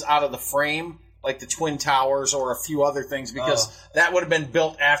buildings out of the frame, like the Twin Towers or a few other things, because that would have been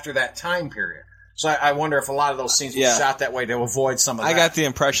built after that time period. So I wonder if a lot of those scenes were shot that way to avoid some of that. I got the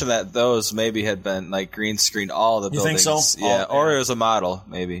impression that those maybe had been like green screened all the buildings. You think so? Yeah, or it was a model,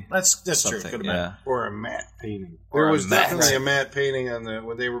 maybe. That's true. Could have been. Or a matte painting. There was definitely a matte painting on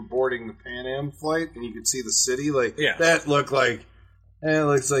when they were boarding the Pan Am flight, and you could see the city. Like that looked like it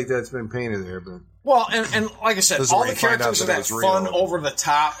looks like that's been painted there, but. Well, and like I said, all the characters are that fun, over the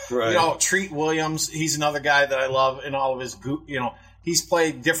top. Right. You know, Treat Williams, he's another guy that I love in all of his, you know, he's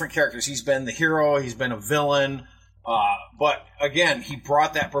played different characters. He's been the hero, he's been a villain, but again, he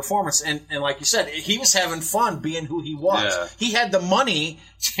brought that performance. And like you said, he was having fun being who he was. Yeah. He had the money,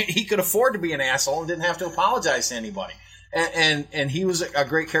 he could afford to be an asshole and didn't have to apologize to anybody. And he was a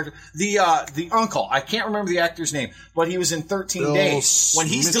great character. The uncle, I can't remember the actor's name, but he was in 13 Days. When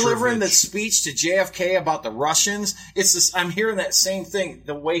he's delivering the speech to JFK about the Russians, I'm hearing that same thing.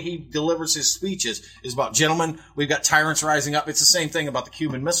 The way he delivers his speeches is about, gentlemen, we've got tyrants rising up. It's the same thing about the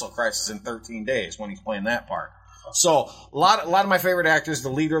Cuban Missile Crisis in 13 Days when he's playing that part. So a lot of my favorite actors, the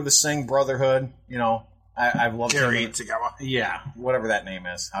leader of the Singh Brotherhood, you know, I've loved Gary him. Tagawa. Yeah, whatever that name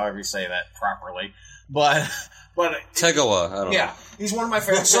is, however you say that properly. But Tegawa, I don't know. He's one of my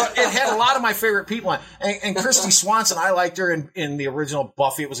favorites. So it had a lot of my favorite people on. And Christy Swanson, I liked her in the original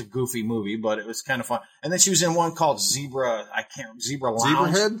Buffy. It was a goofy movie, but it was kind of fun. And then she was in one called Zebra Lounge.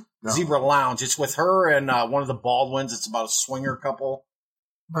 Zebrahead? No. Zebra Lounge. It's with her and one of the Baldwins. It's about a swinger couple.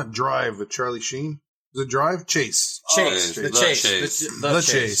 Not Drive with Charlie Sheen. Is it Drive? Chase. Chase. The Chase. The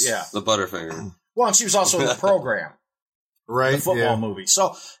Chase. Yeah. The Butterfinger. Well, and she was also in the program. Right, the football movie.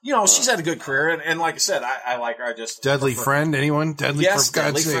 So, she's had a good career, and like I said, I like her. I just Deadly Friend, anyone? Deadly, yes, for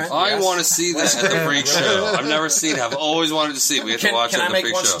God's sake. I want to see that at the Freak Show. I've never seen it. I've always wanted to see it. We have to watch it at the Freak Show. Can I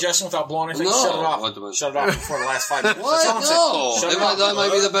make one suggestion without blowing anything? No. Shut it off. Shut it off before the last 5 minutes. What? No. That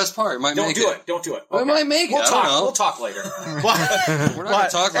might be the best part. Don't do it. Don't do it. Okay. It might make it. We'll talk later. We're not going to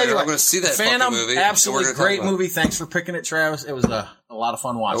talk later. I'm going to see that Phantom, fucking movie. Absolutely great movie. Thanks for picking it, Travis. It was a lot of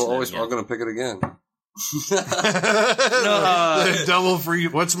fun watching it. I'm going to pick it again. Double free.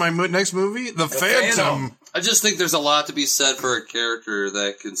 What's my next movie? The Phantom. I just think there's a lot to be said for a character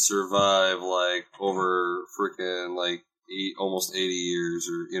that can survive like over freaking like almost 80 years,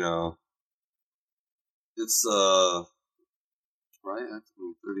 or it's right. That's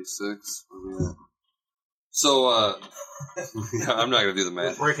 36. So yeah, I'm not gonna do the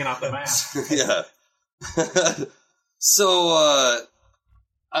math. We're breaking out the math. Yeah. So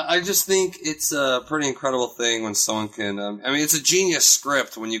I just think it's a pretty incredible thing when someone can. It's a genius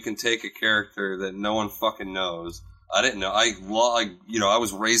script when you can take a character that no one fucking knows. I didn't know. I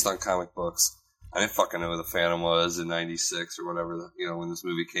was raised on comic books. I didn't fucking know who the Phantom was in '96 or whatever. When this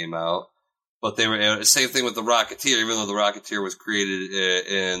movie came out. But they were same thing with the Rocketeer. Even though the Rocketeer was created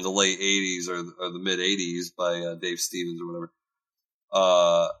in the late '80s or the mid '80s by Dave Stevens or whatever.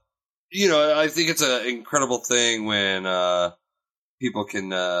 I think it's an incredible thing when. People can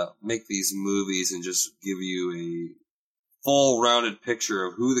make these movies and just give you a full rounded picture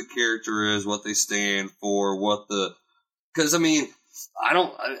of who the character is, what they stand for, because the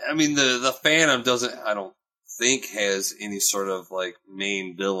Phantom I don't think has any sort of like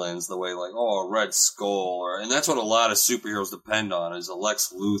main villains the way like, a Red Skull and that's what a lot of superheroes depend on is a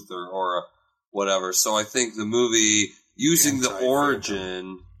Lex Luthor or a whatever. So I think the movie using the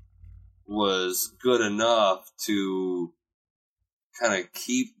origin was good enough to kind of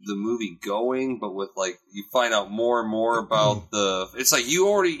keep the movie going, but with like you find out more and more about it's like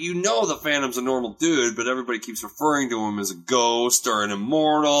the Phantom's a normal dude, but everybody keeps referring to him as a ghost or an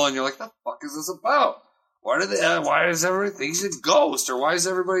immortal, and you're like, the fuck is this about? Why does everybody think he's a ghost, or why is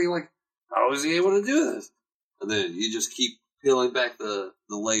everybody like, how is he able to do this? And then you just keep peeling back the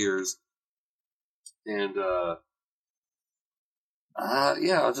layers, and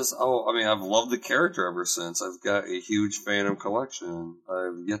I've loved the character ever since. I've got a huge Phantom collection.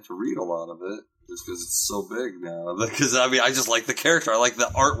 I've yet to read a lot of it just because it's so big now. Because I just like the character. I like the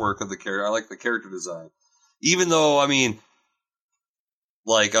artwork of the character. I like the character design. Even though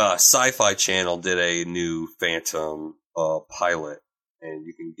Sci-Fi Channel did a new Phantom pilot, and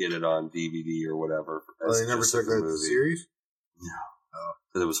you can get it on DVD or whatever. They never took that as a series?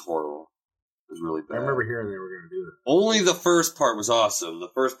 No, it was horrible. It was really bad. I remember hearing they were going to do it. Only the first part was awesome.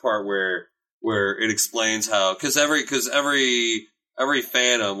 The first part where it explains how because every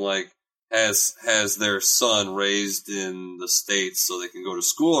Phantom like has their son raised in the States so they can go to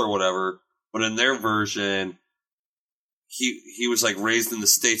school or whatever. But in their version, he was like raised in the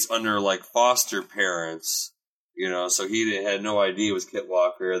States under like foster parents, so he had no idea it was Kit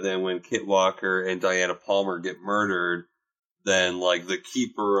Walker. Then when Kit Walker and Diana Palmer get murdered, then like the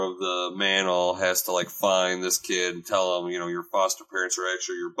keeper of the mantle has to like find this kid and tell him, your foster parents are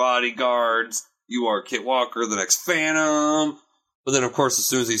actually your bodyguards. You are Kit Walker, the next Phantom. But then, of course, as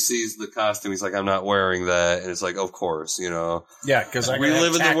soon as he sees the costume, he's like, I'm not wearing that. And it's like, of course, Yeah, because we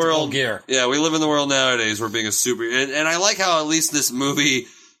live in the world. Gear. Yeah, we live in the world nowadays where being a super. And I like how at least this movie,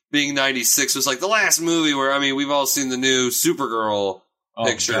 being 96, was like the last movie where, we've all seen the new Supergirl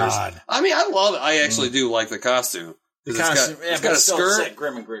pictures. God. I love it. I actually do like the costume. It's got a skirt.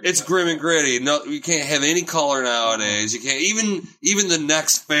 Grim and gritty. It's grim and gritty. No, you can't have any color nowadays. You can't even the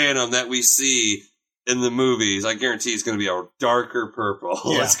next Phantom that we see in the movies. I guarantee it's going to be a darker purple.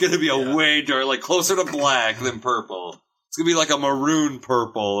 Yeah. It's going to be a way dark, like closer to black than purple. It's going to be like a maroon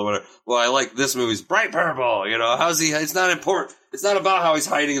purple or whatever. Well, I like this movie's bright purple. How's he? It's not important. It's not about how he's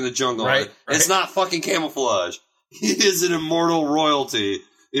hiding in the jungle. Right. It's not fucking camouflage. He is an immortal royalty.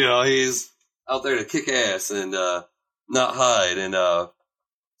 He's out there to kick ass and not hide. And I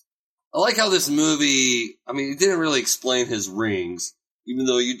like how this movie, it didn't really explain his rings, even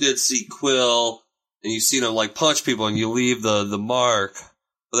though you did see Quill and you seen him like punch people and you leave the mark.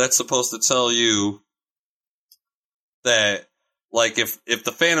 But that's supposed to tell you that like if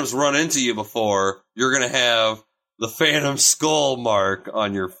the Phantoms run into you before, you're going to have the Phantom skull mark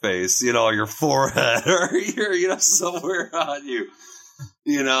on your face, your forehead or your, somewhere on you.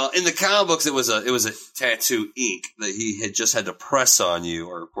 In the comic books, it was a tattoo ink that he had just had to press on you,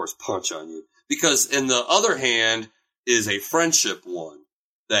 or of course punch on you. Because in the other hand is a friendship one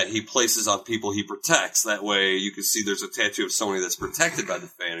that he places on people he protects. That way you can see there's a tattoo of somebody that's protected by the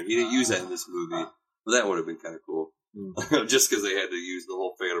Phantom. He didn't use that in this movie, but that would have been kind of cool. just because they had to use the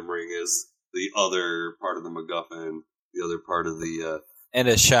whole Phantom Ring as the other part of the MacGuffin, the other part of the... and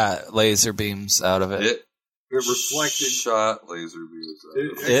it shot laser beams out of it. It reflected. Shot laser beams out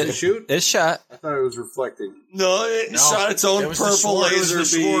of it. It shoot? It shot. I thought it was reflecting. No, it shot its own purple laser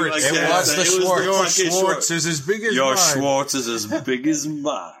beam. It was the Schwartz. Your Schwartz is as big as Your mine. Schwartz is as big as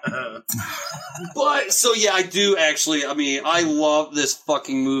mine. But, so yeah, I do actually, I mean, I love this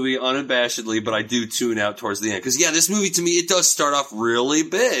fucking movie unabashedly, but I do tune out towards the end. Because, yeah, this movie to me, it does start off really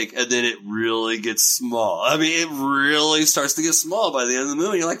big, and then it really gets small. I mean, it really starts to get small by the end of the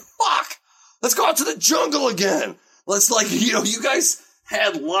movie. You're like, fuck! Let's go out to the jungle again! Let's, like, you know, you guys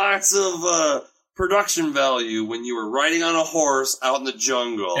had lots of, production value when you were riding on a horse out in the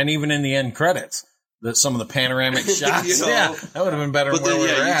jungle. And even in the end credits. Some of the panoramic shots. You know, yeah, that would have been better. But than then,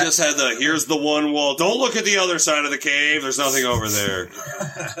 where we were you at. just had here's the one wall. Don't look at the other side of the cave. There's nothing over there.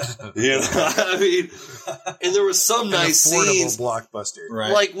 You know, I mean, and there was some nice scenes. Blockbuster.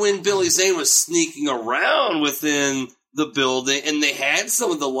 Right. Like when Billy Zane was sneaking around within the building and they had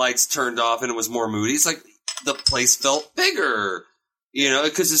some of the lights turned off and it was more moody. It's like the place felt bigger. You know,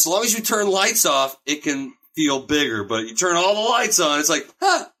 because as long as you turn lights off, it can feel bigger. But you turn all the lights on, it's like,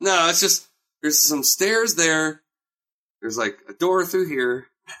 no, it's just... There's some stairs there. There's like a door through here.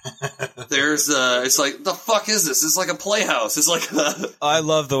 There's, it's like, the fuck is this? It's like a playhouse. It's like I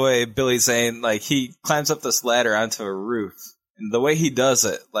love the way Billy Zane, like, he climbs up this ladder onto a roof. And the way he does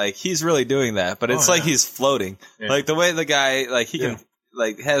it, like, he's really doing that, but it's like he's floating. Yeah. Like, the way the guy, like, he can,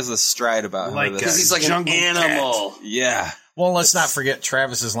 like, has a stride about him. Like, because he's like an animal. Cat. Yeah. Well, let's not forget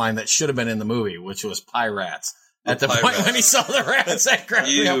Travis's line that should have been in the movie, which was pie rats. At the point when he saw the rats, that cracked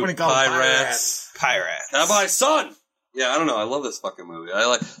me up when he called them pie rats. Pie rats. Now my son. Yeah, I don't know. I love this fucking movie.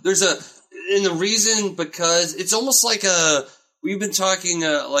 And the reason, because it's almost like we've been talking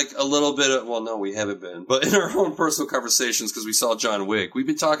like a little bit of, well, no, we haven't been, but in our own personal conversations, because we saw John Wick, we've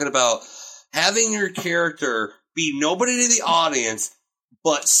been talking about having your character be nobody to the audience,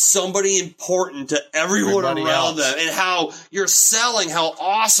 but somebody important to everyone around them, and how you're selling how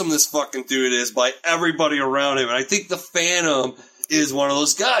awesome this fucking dude is by everybody around him. And I think the Phantom is one of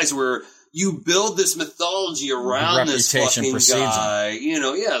those guys where you build this mythology around this fucking guy. You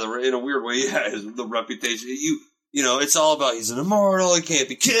know, yeah, in a weird way, yeah, the reputation. You know, it's all about he's an immortal, he can't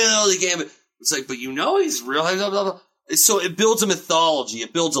be killed, he can't be... It's like, but you know he's real. Blah, blah, blah. So it builds a mythology,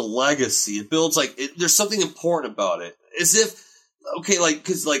 it builds a legacy, it builds there's something important about it. As if...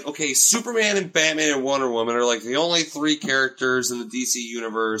 Okay, Superman and Batman and Wonder Woman are like the only three characters in the DC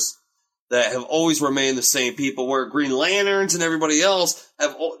universe that have always remained the same people, where Green Lanterns and everybody else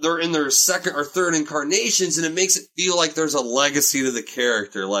they're in their second or third incarnations, and it makes it feel like there's a legacy to the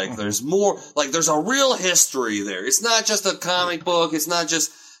character. Like there's more, like there's a real history there. It's not just a comic book. It's not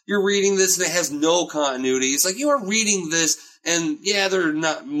just you're reading this and it has no continuity. It's like you are reading this. And yeah,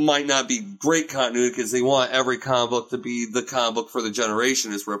 might not be great continuity because they want every comic book to be the comic book for the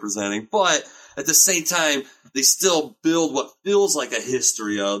generation it's representing. But at the same time, they still build what feels like a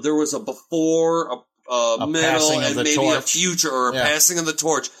history of. There was a before, a middle, and maybe torch. A future or a passing of the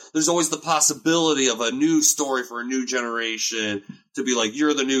torch. There's always the possibility of a new story for a new generation to be like,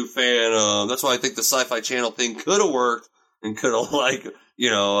 you're the new Phantom. That's why I think the Sci-Fi Channel thing could have worked and could have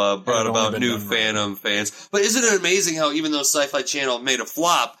brought about new Phantom fans. But isn't it amazing how even though Sci-Fi Channel made a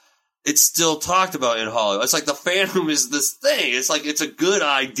flop, it's still talked about in Hollywood? It's like the Phantom is this thing. It's like, it's a good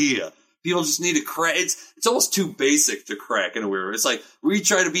idea. People just need to crack. It's almost too basic to crack in a weird way. It's like, we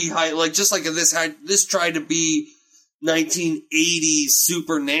try to be high, like, just like this tried to be 1980s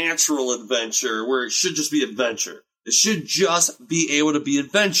supernatural adventure where it should just be adventure. It should just be able to be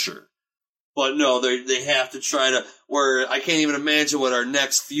adventure. But no, they have to try to, where I can't even imagine what our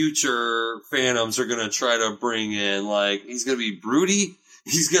next future Phantoms are going to try to bring in. Like, he's going to be broody.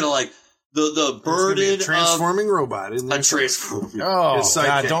 He's going to, like, the burden of... transforming robot, isn't it? A transforming... Oh,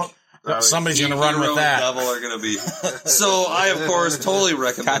 God, somebody's going to run with that. Devil are going to be... So, I, of course, totally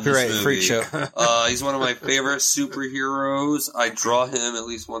recommend Copyright this movie. Freak Show. He's one of my favorite superheroes. I draw him at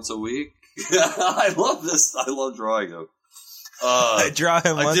least once a week. I love this. I love drawing him. I draw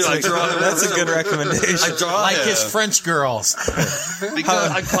him once a week. That's a good recommendation. I draw like him. his French girls.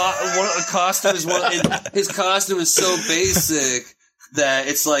 Because his costume is so basic that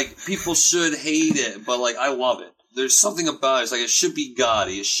it's like people should hate it, but like I love it. There's something about it. It's like it should be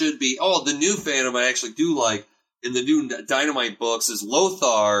gaudy. It should be. Oh, the new Phantom I actually do like in the new Dynamite books is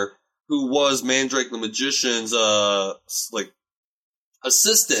Lothar, who was Mandrake the Magician's like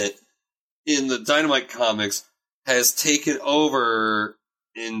assistant in the Dynamite comics, has taken over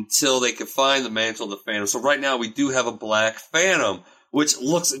until they can find the mantle of the Phantom. So right now we do have a Black Phantom, which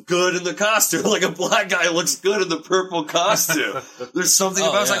looks good in the costume. Like a black guy looks good in the purple costume. There's something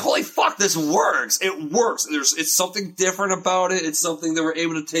about it. It's like, holy fuck, this works. It works. It's something different about it. It's something that we're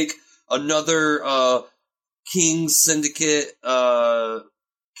able to take another King's Syndicate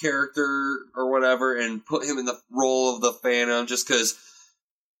character or whatever and put him in the role of the Phantom just because,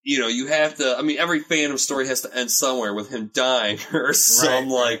 you know, you have to, I mean, every Phantom story has to end somewhere with him dying or some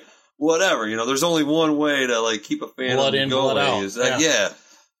like, whatever, you know, there's only one way to like keep a Phantom blood in, going. blood out. Yeah.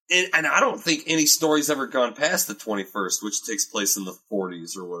 And I don't think any story's ever gone past the 21st, which takes place in the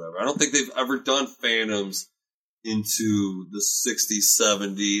 40s or whatever. I don't think they've ever done Phantoms into the 60s,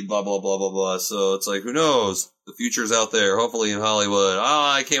 70s, blah, blah, blah, blah, blah. So it's like, who knows? The future's out there, hopefully in Hollywood.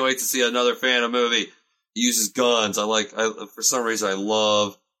 I can't wait to see another Phantom movie. He uses guns. For some reason, I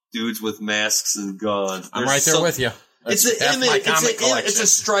love dudes with masks and guns. I'm right there with you. It's an image. It's a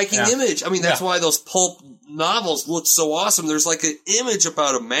striking image. I mean, that's why those pulp novels look so awesome. There's like an image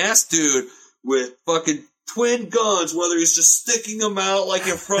about a masked dude with fucking twin guns, whether he's just sticking them out like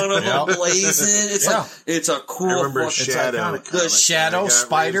in front of him, blazing. It's like it's a cool. I remember Shadow. The Shadow,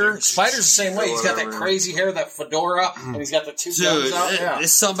 Spider. Spider's the same way. He's got that crazy hair, that fedora, and he's got the two guns out.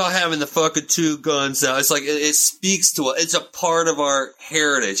 It's something about having the fucking two guns out. It's like it speaks to it. It's a part of our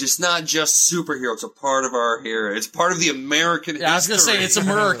heritage. It's not just superhero. It's a part of our heritage. It's part of the American history. I was going to say it's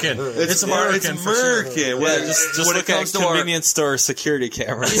American. It's American. It's American. Sure. Yeah, just when it comes to convenience store security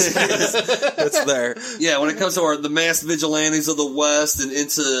cameras. It's there. Yeah, when it comes to the masked vigilantes of the West and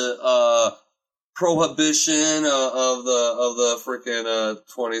into prohibition of the freaking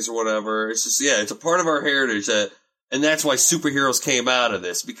 20s or whatever, it's just it's a part of our heritage and that's why superheroes came out of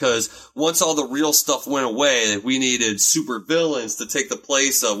this, because once all the real stuff went away, we needed super villains to take the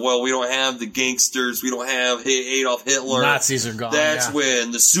place of, we don't have the gangsters, we don't have Adolf Hitler. Nazis are gone. That's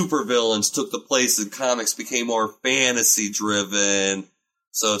when the super villains took the place and comics became more fantasy driven.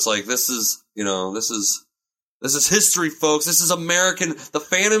 So it's like, this is history, folks. This is American. The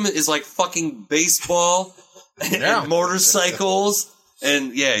Phantom is like fucking baseball and motorcycles.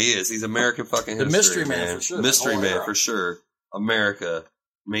 And he is. He's American fucking history. The mystery man for sure. Mystery man for sure. America.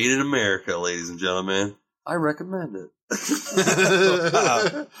 Made in America, ladies and gentlemen. I recommend it.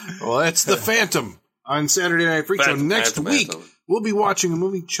 Well, that's The Phantom on Saturday Night Freak Show. Next week, we'll be watching a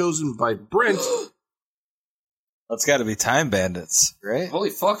movie chosen by Brent. That's got to be Time Bandits, right? Holy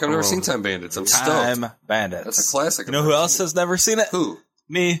fuck, I've never seen Time Bandits. I'm stoked. Time Bandits. That's a classic. You know who else has never seen it? Who?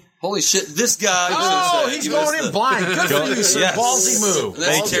 Me. Holy shit, this guy. Oh, he's going in blind. Good for you, sir. Yes. Ballsy move.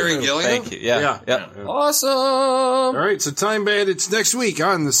 That's Terry Gilliam? Thank you. Yeah. Awesome. All right, so Time Bandits next week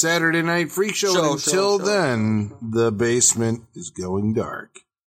on the Saturday Night Freak Show. Until then, the basement is going dark.